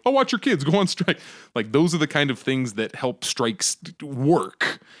these people, like, oh, watch your kids go on strike, like those are the kind of things that help strikes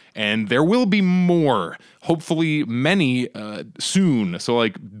work. And there will be more, hopefully many soon. So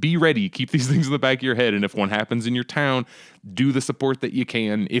like be ready, keep these things in the back of your head, and if one happens in your town, do the support that you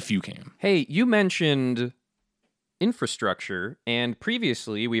can if you can. Hey, you mentioned infrastructure, and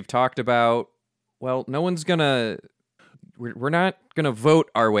previously we've talked about, well, we're not gonna vote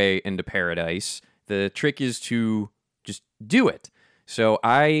our way into paradise. The trick is to just do it. So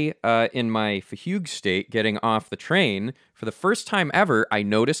I, in my fugue state, getting off the train, for the first time ever, I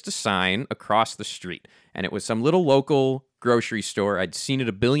noticed a sign across the street, and it was some little local grocery store. I'd seen it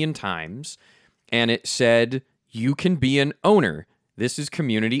a billion times, and it said, "You can be an owner. This is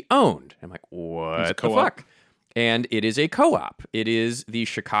community owned." I'm like, what the fuck? And it is a co-op. It is the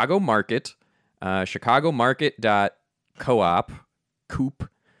Chicago Market, chicagomarket.coop, coop.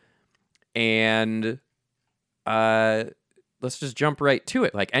 And let's just jump right to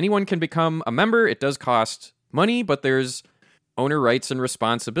it. Like anyone can become a member. It does cost money, but there's owner rights and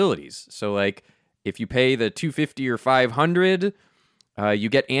responsibilities. So like if you pay the $250 or $500, you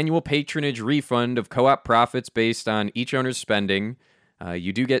get annual patronage refund of co-op profits based on each owner's spending.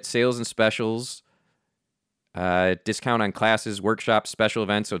 You do get sales and specials. Discount on classes, workshops, special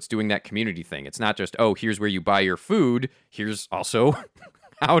events. So it's doing that community thing. It's not just, oh, here's where you buy your food. Here's also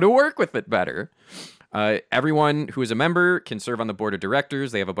how to work with it better. Everyone who is a member can serve on the board of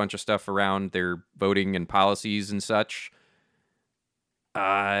directors. They have a bunch of stuff around their voting and policies and such.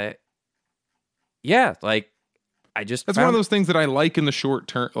 Yeah, like That's one of those things that I like in the short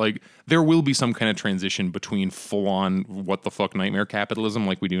term. Like, there will be some kind of transition between full-on what the fuck nightmare capitalism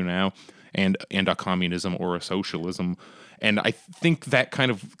like we do now and a communism or a socialism. And I think that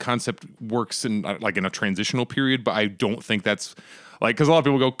kind of concept works in like in a transitional period, but I don't think that's like, because a lot of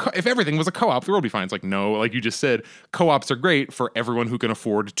people go, if everything was a co-op, the world would be fine. It's like, no, like you just said, co-ops are great for everyone who can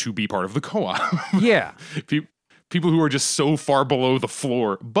afford to be part of the co-op. Yeah. People who are just so far below the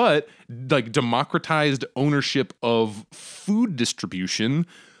floor, but like democratized ownership of food distribution,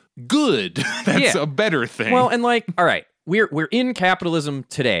 good. That's a better thing. Well, and like, all right, we're in capitalism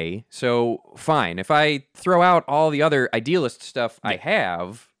today, so fine. If I throw out all the other idealist stuff I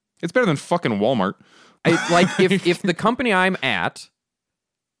have, it's better than fucking Walmart. If the company I'm at,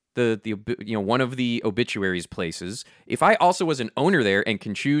 the one of the obituaries places, if I also was an owner there and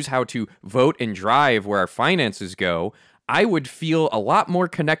can choose how to vote and drive where our finances go, I would feel a lot more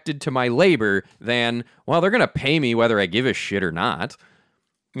connected to my labor than, well, they're going to pay me whether I give a shit or not,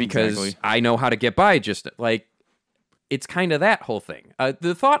 because I know how to get by. Just like, it's kind of that whole thing.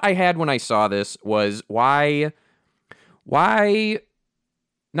 The thought I had when I saw this was, why,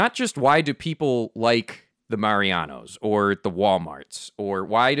 not just why do people like the Marianos or the Walmarts, or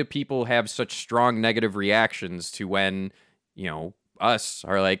why do people have such strong negative reactions to when, us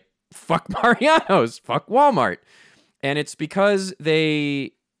are like, fuck Marianos, fuck Walmart. And it's because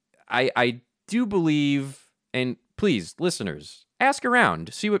I do believe, and please, listeners, ask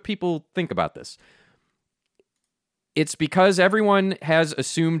around, see what people think about this. It's because everyone has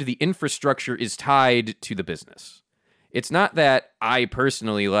assumed the infrastructure is tied to the business. It's not that I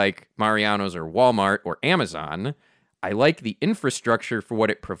personally like Mariano's or Walmart or Amazon. I like the infrastructure for what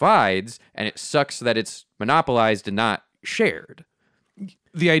it provides, and it sucks that it's monopolized and not shared.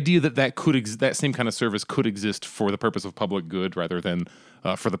 The idea that that same kind of service could exist for the purpose of public good rather than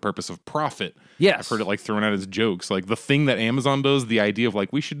for the purpose of profit. Yes. I've heard it like thrown out as jokes. Like the thing that Amazon does, the idea of like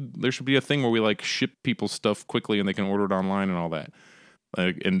there should be a thing where we like ship people stuff quickly and they can order it online and all that.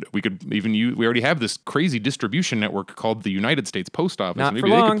 And we could even we already have this crazy distribution network called the United States Post Office. Not Maybe for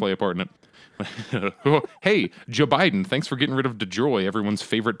they long. could play a part in it. Hey, Joe Biden, thanks for getting rid of DeJoy, everyone's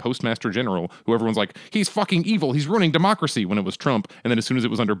favorite postmaster general, who everyone's like, he's fucking evil, he's ruining democracy, when it was Trump. And then as soon as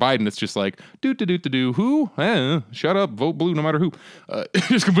it was under Biden, it's just like, who? Shut up, vote blue no matter who.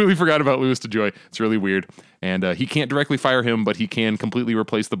 Just completely forgot about Louis DeJoy. It's really weird. And he can't directly fire him, but he can completely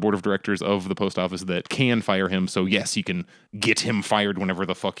replace the board of directors of the post office that can fire him. So yes, he can get him fired whenever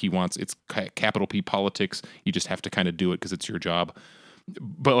the fuck he wants. It's capital P politics. You just have to kind of do it because it's your job.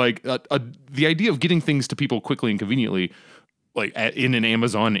 But like the idea of getting things to people quickly and conveniently, like in an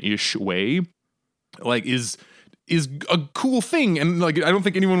Amazon-ish way, like is a cool thing. And like I don't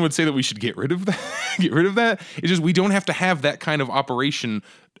think anyone would say that we should get rid of that. It's just we don't have to have that kind of operation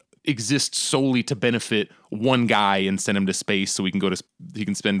exist solely to benefit one guy and send him to space so he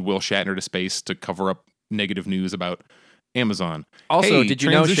can send Will Shatner to space to cover up negative news about Amazon. Also, did you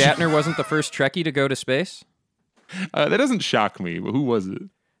know Shatner wasn't the first Trekkie to go to space? That doesn't shock me, but who was it?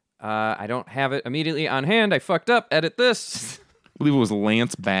 I don't have it immediately on hand. I fucked up. Edit this. I believe it was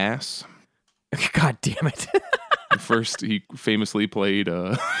Lance Bass. God damn it. First, he famously played...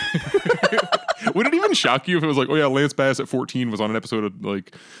 Would it even shock you if it was like, oh yeah, Lance Bass at 14 was on an episode of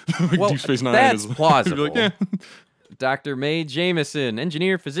like Deep Space Nine? That's plausible. Like, yeah. Dr. Mae Jemison,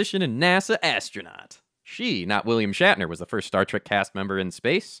 engineer, physician, and NASA astronaut. She, not William Shatner, was the first Star Trek cast member in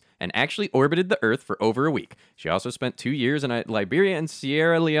space and actually orbited the Earth for over a week. She also spent 2 years in Liberia and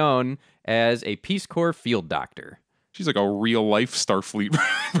Sierra Leone as a Peace Corps field doctor. She's like a real-life Starfleet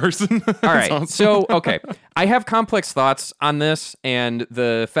person. All right, awesome. So, okay. I have complex thoughts on this and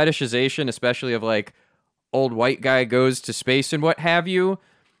the fetishization, especially of, like, old white guy goes to space and what have you.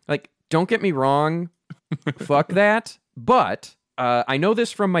 Like, don't get me wrong. Fuck that. But... I know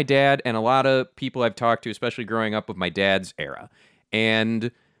this from my dad and a lot of people I've talked to, especially growing up with my dad's era. And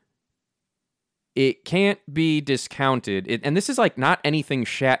it can't be discounted. And this is like not anything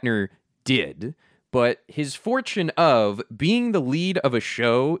Shatner did, but his fortune of being the lead of a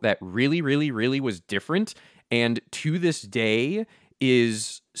show that really, really, really was different. And to this day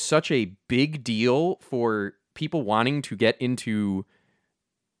is such a big deal for people wanting to get into,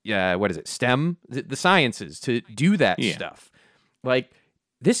 STEM, the sciences, to do that stuff. Like,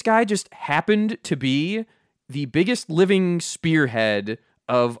 this guy just happened to be the biggest living spearhead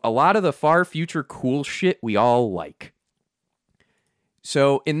of a lot of the far future cool shit we all like.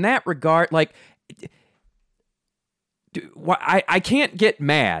 So, in that regard, like, I can't get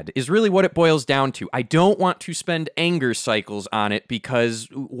mad is really what it boils down to. I don't want to spend anger cycles on it because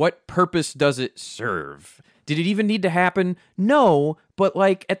what purpose does it serve? Did it even need to happen? No, But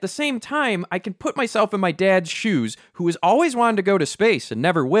like at the same time, I can put myself in my dad's shoes, who has always wanted to go to space and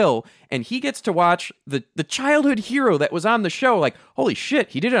never will, and he gets to watch the childhood hero that was on the show. Like, holy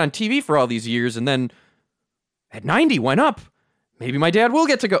shit, he did it on TV for all these years, and then at 90 went up. Maybe my dad will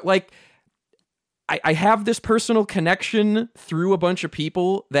get to go. Like, I have this personal connection through a bunch of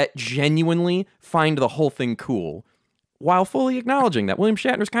people that genuinely find the whole thing cool, while fully acknowledging that William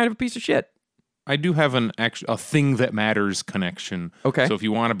Shatner's kind of a piece of shit. I do have a thing that matters connection. Okay. So if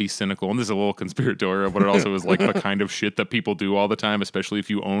you want to be cynical, and this is a little conspiratorial, but it also is like the kind of shit that people do all the time, especially if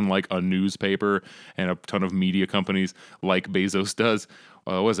you own like a newspaper and a ton of media companies like Bezos does.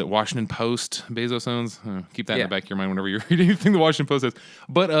 What is it? Washington Post Bezos owns? Keep that in the back of your mind whenever you're reading anything the Washington Post says.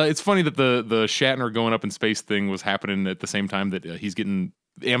 But it's funny that the Shatner going up in space thing was happening at the same time that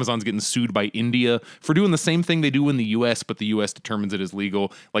Amazon's getting sued by India for doing the same thing they do in the US, but the US determines it is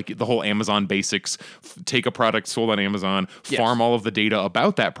legal. Like the whole Amazon basics, take a product sold on Amazon, farm all of the data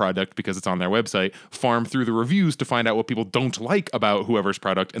about that product because it's on their website, farm through the reviews to find out what people don't like about whoever's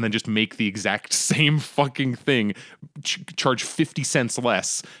product, and then just make the exact same fucking thing, charge 50 cents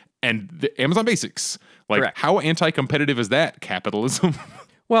less. And the Amazon basics. Like, Correct. How anti-competitive is that, capitalism?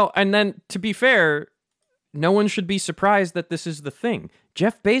 Well, and then to be fair, no one should be surprised that this is the thing.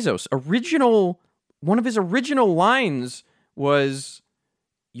 Jeff Bezos, one of his original lines was,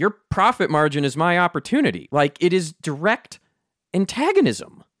 "Your profit margin is my opportunity." Like, it is direct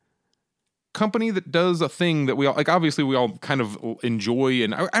antagonism. Company that does a thing that we all, like, obviously we all kind of enjoy,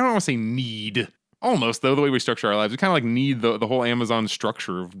 and I don't want to say need, almost, though, the way we structure our lives. We kind of like need the whole Amazon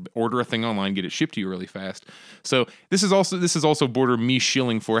structure of order a thing online, get it shipped to you really fast. So this is also border me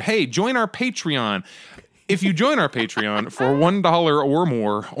shilling for, hey, join our Patreon. If you join our Patreon for $1 or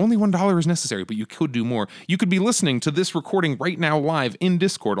more, only $1 is necessary, but you could do more. You could be listening to this recording right now live in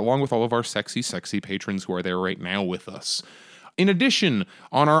Discord, along with all of our sexy, sexy patrons who are there right now with us. In addition,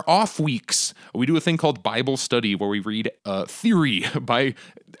 on our off weeks, we do a thing called Bible study where we read theory by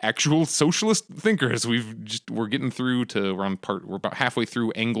actual socialist thinkers. We're getting through to we're about halfway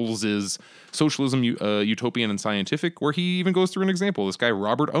through Engels's Socialism, Utopian and Scientific, where he even goes through an example. This guy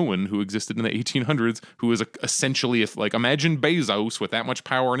Robert Owen, who existed in the 1800s, who is essentially imagine Bezos with that much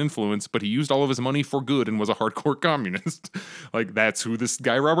power and influence, but he used all of his money for good and was a hardcore communist. Like, that's who this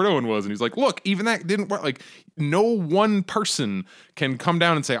guy Robert Owen was. And he's like, look, even that didn't work. Like, no one person can come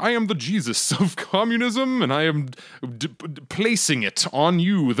down and say, I am the Jesus of communism and I am placing it on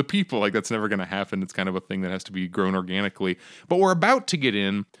you, the people. Like, that's never going to happen. It's kind of a thing that has to be grown organically. But we're about to get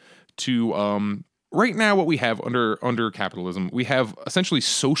in to right now what we have under capitalism. We have essentially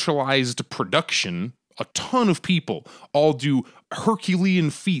socialized production. A ton of people all do Herculean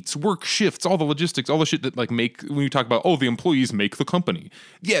feats, work shifts, all the logistics, all the shit that when you talk about, the employees make the company.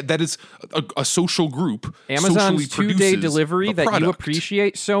 Yeah, that is a social group. Amazon's 2-day delivery that you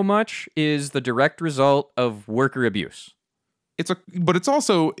appreciate so much is the direct result of worker abuse. But it's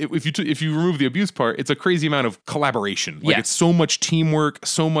also, if you remove the abuse part, it's a crazy amount of collaboration. Like, it's so much teamwork,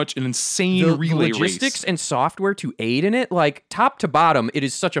 so much an insane relay race. Logistics and software to aid in it, like top to bottom, it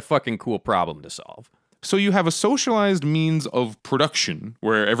is such a fucking cool problem to solve. So you have a socialized means of production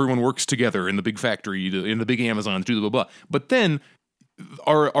where everyone works together in the big factory, in the big Amazon, blah, blah, blah. But then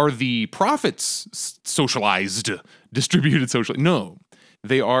are the profits socialized, distributed socially? No.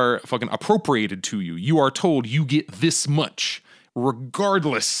 They are fucking appropriated to you. You are told you get this much,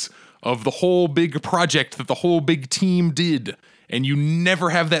 regardless of the whole big project that the whole big team did. And you never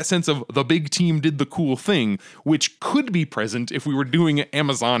have that sense of the big team did the cool thing, which could be present if we were doing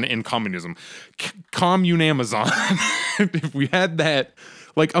Amazon and communism. Commune Amazon. If we had that,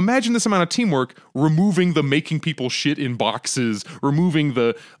 like, imagine this amount of teamwork, removing the making people shit in boxes, removing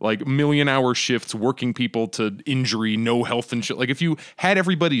the, like, million-hour shifts, working people to injury, no health and shit. Like, if you had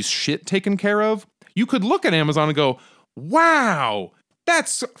everybody's shit taken care of, you could look at Amazon and go, wow,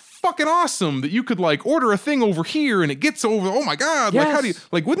 that's fucking awesome that you could, like, order a thing over here and it gets over. Oh my God. Yes. Like, how do you,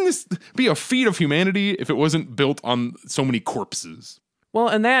 like, wouldn't this be a feat of humanity if it wasn't built on so many corpses? Well,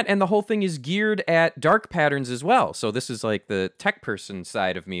 and the whole thing is geared at dark patterns as well. So this is like the tech person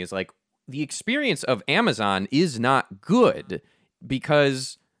side of me is like, the experience of Amazon is not good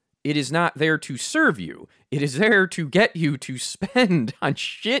because it is not there to serve you. It is there to get you to spend on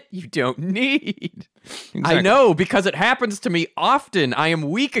shit you don't need. Exactly. I know, because it happens to me often. I am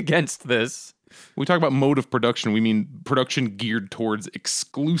weak against this. We talk about mode of production. We mean production geared towards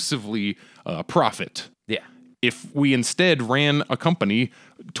exclusively profit. Yeah. If we instead ran a company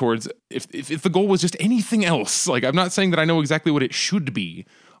towards, if the goal was just anything else, like, I'm not saying that I know exactly what it should be,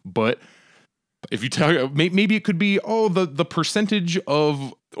 but if you tell, maybe it could be, the percentage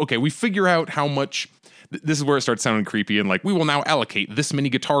of okay, we figure out how much. This is where it starts sounding creepy and like, we will now allocate this many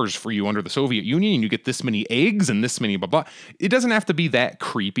guitars for you under the Soviet Union and you get this many eggs and this many blah blah. It doesn't have to be that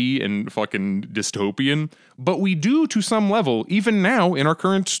creepy and fucking dystopian, but we do to some level, even now in our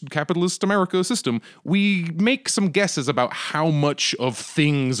current capitalist America system, we make some guesses about how much of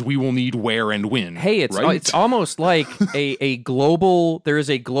things we will need where and when. Hey, it's almost like there is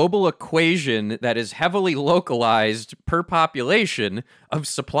a global equation that is heavily localized per population of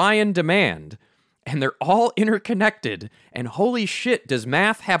supply and demand. And they're all interconnected. And holy shit, does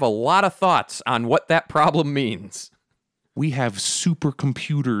math have a lot of thoughts on what that problem means? We have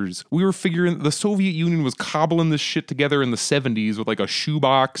supercomputers. We were figuring the Soviet Union was cobbling this shit together in the 70s with like a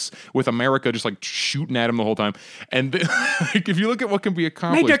shoebox with America just like shooting at him the whole time. And like, if you look at what can be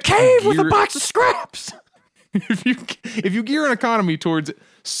accomplished, make a cave with a box of scraps. If you gear an economy towards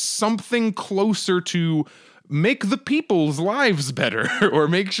something closer to make the people's lives better, or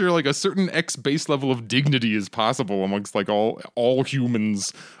make sure like a certain base level of dignity is possible amongst like all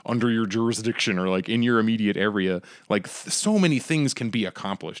humans under your jurisdiction or like in your immediate area, like so many things can be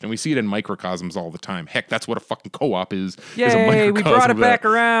accomplished, and we see it in microcosms all the time. Heck, that's what a fucking co-op is. Yay, we brought it back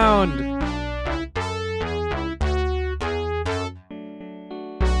around.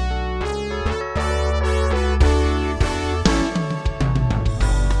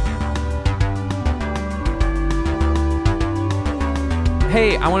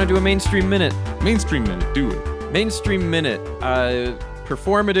 Hey, I want to do a Mainstream Minute. Mainstream Minute, do it. Mainstream Minute,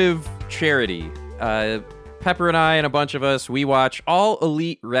 performative charity. Pepper and I and a bunch of us, we watch All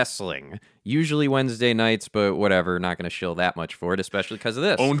Elite Wrestling. Usually Wednesday nights, but whatever, not going to shill that much for it, especially because of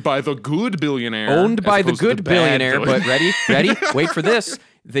this. Owned by the good billionaire. But ready? Wait for this.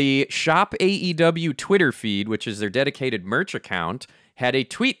 The Shop AEW Twitter feed, which is their dedicated merch account, had a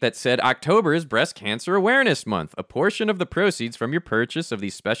tweet that said, October is Breast Cancer Awareness Month. A portion of the proceeds from your purchase of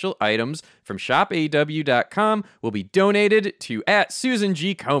these special items from shopaew.com will be donated to @Susan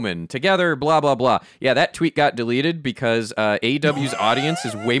G. Komen. Together, blah, blah, blah. Yeah, that tweet got deleted because AEW's audience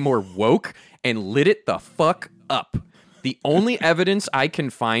is way more woke and lit it the fuck up. The only evidence I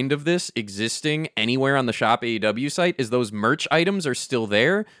can find of this existing anywhere on the Shop AEW site is those merch items are still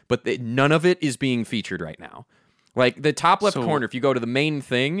there, but none of it is being featured right now. Like, the top left corner, if you go to the main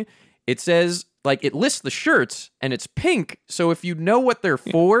thing, it says, like, it lists the shirts, and it's pink, so if you know what they're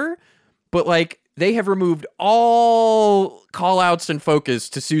for, but, like, they have removed all call-outs and focus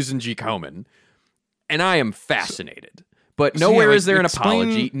to Susan G. Komen, and I am fascinated. But nowhere is there an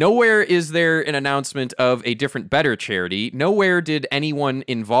apology. Nowhere is there an announcement of a different, better charity. Nowhere did anyone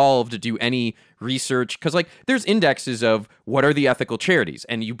involved do any research. Because, like, there's indexes of what are the ethical charities.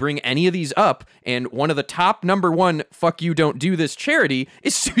 And you bring any of these up, and one of the top number one, fuck you, don't do this charity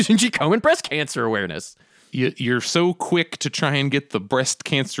is Susan G. Komen Breast Cancer Awareness. You're so quick to try and get the breast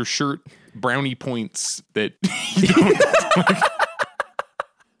cancer shirt brownie points that you don't...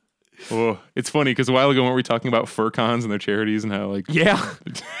 Oh, it's funny because a while ago, weren't we talking about FurCons and their charities and how, like, yeah,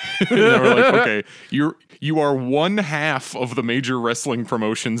 we're like, okay, you are one half of the major wrestling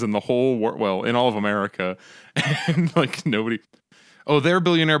promotions in the whole world, well, in all of America, and like nobody. Oh, their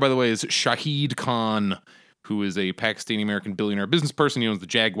billionaire, by the way, is Shahid Khan, who is a Pakistani American billionaire business person. He owns the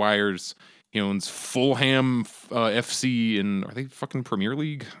Jaguars. He owns Fulham FC and are they fucking Premier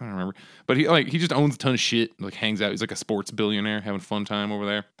League? I don't remember, but he just owns a ton of shit. Like hangs out. He's like a sports billionaire, having fun time over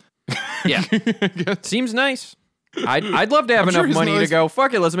there. Yeah, seems nice. I'd love to have enough money to go,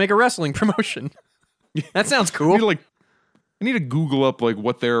 fuck it, let's make a wrestling promotion. That sounds cool. I need to Google up like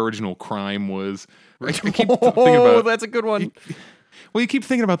what their original crime was. I keep thinking about, that's a good one. Well, you keep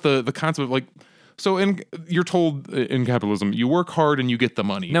thinking about the concept of like, so you're told in capitalism, you work hard and you get the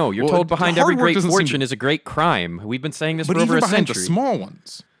money. No, you're told behind every great fortune is a great crime. We've been saying this for over a century. But even behind the small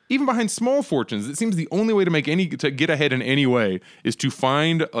ones. Even behind small fortunes, it seems the only way to get ahead in any way is to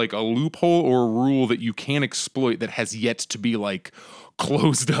find like a loophole or a rule that you can exploit that has yet to be like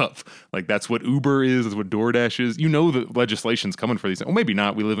closed up. Like that's what Uber is, that's what DoorDash is. You know that legislation's coming for these. Well, maybe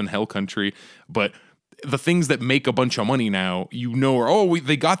not. We live in hell country, but the things that make a bunch of money now, you know, are,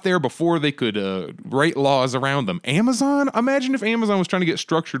 they got there before they could write laws around them. Amazon? Imagine if Amazon was trying to get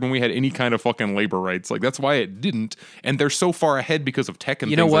structured when we had any kind of fucking labor rights. Like, that's why it didn't. And they're so far ahead because of tech and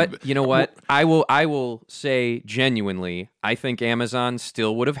you things. You know what? I will say genuinely, I think Amazon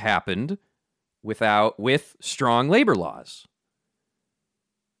still would have happened with strong labor laws.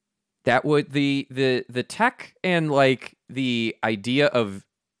 That would the tech and like the idea of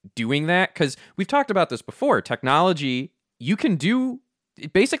doing that, because we've talked about this before. Technology, you can do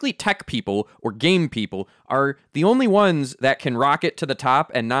basically tech people or game people are the only ones that can rocket to the top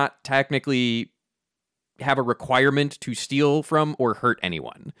and not technically have a requirement to steal from or hurt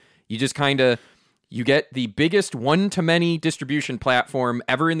anyone. You just you get the biggest one-to-many distribution platform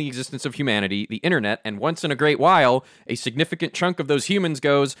ever in the existence of humanity, the internet, and once in a great while, a significant chunk of those humans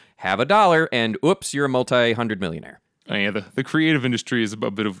goes, have $1, and oops, you're a multi-hundred millionaire. Oh, yeah, the creative industry is a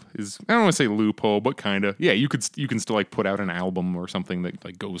bit of I don't want to say loophole, but kind of. Yeah, you can still like put out an album or something that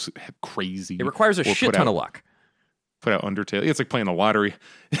like goes crazy. It requires a shit ton of luck. Put out Undertale. It's like playing the lottery.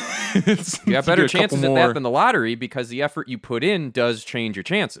 You have better chances at that than the lottery because the effort you put in does change your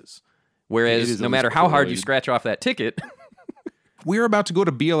chances. Whereas no matter how hard you scratch off that ticket. We're about to go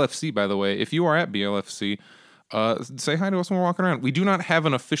to BLFC, by the way. If you are at BLFC, say hi to us when we're walking around. We do not have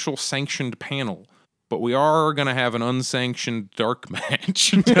an official sanctioned panel, but we are going to have an unsanctioned dark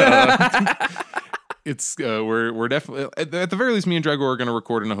match. It's we're definitely at the very least, me and Drago are going to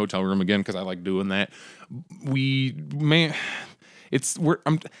record in a hotel room again because I like doing that.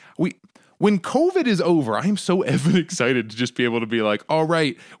 When COVID is over, I am so effing excited to just be able to be like, all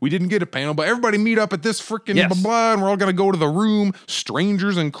right, we didn't get a panel, but everybody meet up at this freaking blah, blah, and we're all going to go to the room,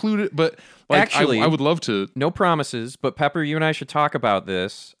 strangers included. But like, actually, I would love to. No promises, but Pepper, you and I should talk about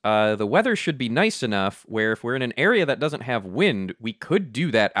this. The weather should be nice enough where if we're in an area that doesn't have wind, we could do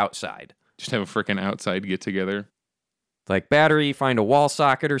that outside. Just have a freaking outside get together. Like battery, find a wall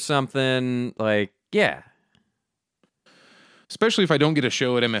socket or something. Like, yeah. Especially if I don't get a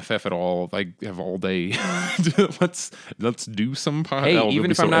show at MFF at all, I have all day. let's do some pod. Hey,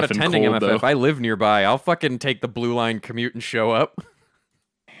 even if I'm not attending MFF, though. I live nearby. I'll fucking take the Blue Line commute and show up.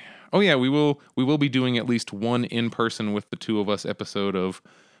 Oh yeah, we will be doing at least one in person with the two of us episode of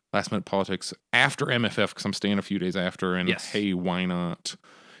Last Minute Politics after MFF because I'm staying a few days after. And hey, why not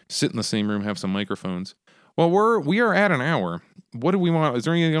sit in the same room, have some microphones? Well, we are at an hour. What do we want? Is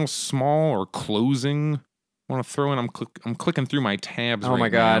there anything else small or closing? Want to throw in? I'm clicking through my tabs. Oh my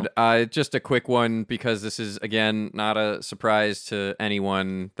god! Just a quick one because this is again not a surprise to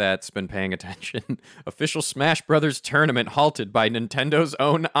anyone that's been paying attention. Official Smash Brothers tournament halted by Nintendo's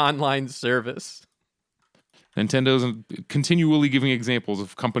own online service. Nintendo's continually giving examples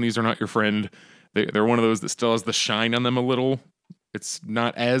of companies are not your friend. They're one of those that still has the shine on them a little. It's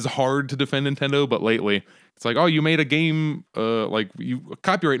not as hard to defend Nintendo, but lately it's like, oh, you made a game,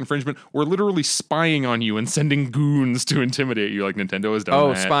 copyright infringement. We're literally spying on you and sending goons to intimidate you. Like Nintendo has done that.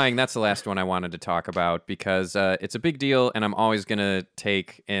 Oh, spying. That's the last one I wanted to talk about because it's a big deal, and I'm always going to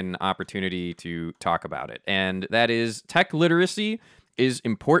take an opportunity to talk about it. And that is tech literacy is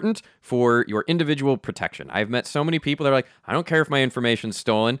important for your individual protection. I've met so many people that are like, I don't care if my information's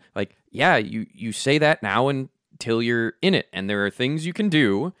stolen. Like, yeah, you say that now until you're in it. And there are things you can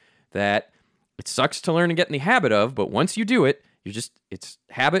do that it sucks to learn and get in the habit of, but once you do it, it's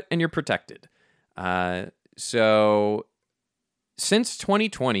habit and you're protected. So since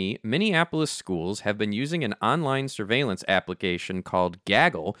 2020, Minneapolis schools have been using an online surveillance application called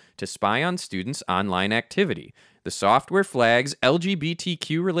Gaggle to spy on students' online activity. The software flags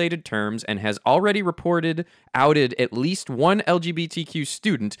LGBTQ-related terms and has already outed at least one LGBTQ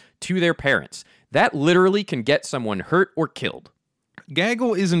student to their parents. That literally can get someone hurt or killed.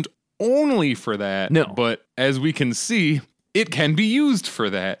 Gaggle isn't only for that, no, but as we can see, it can be used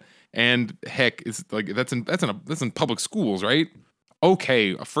for that. And heck, it's like that's in public schools, right?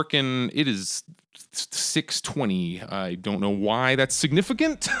 Okay, it is 6:20. I don't know why that's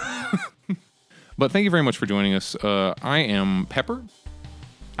significant. But thank you very much for joining us. I am Pepper.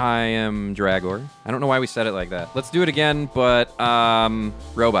 I am Dragor. I don't know why we said it like that. Let's do it again, but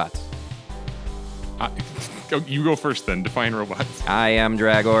robots. You go first then. Define robots. I am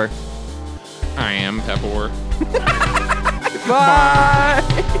Dragor. I am Pepper.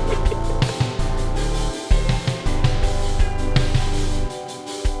 Bye.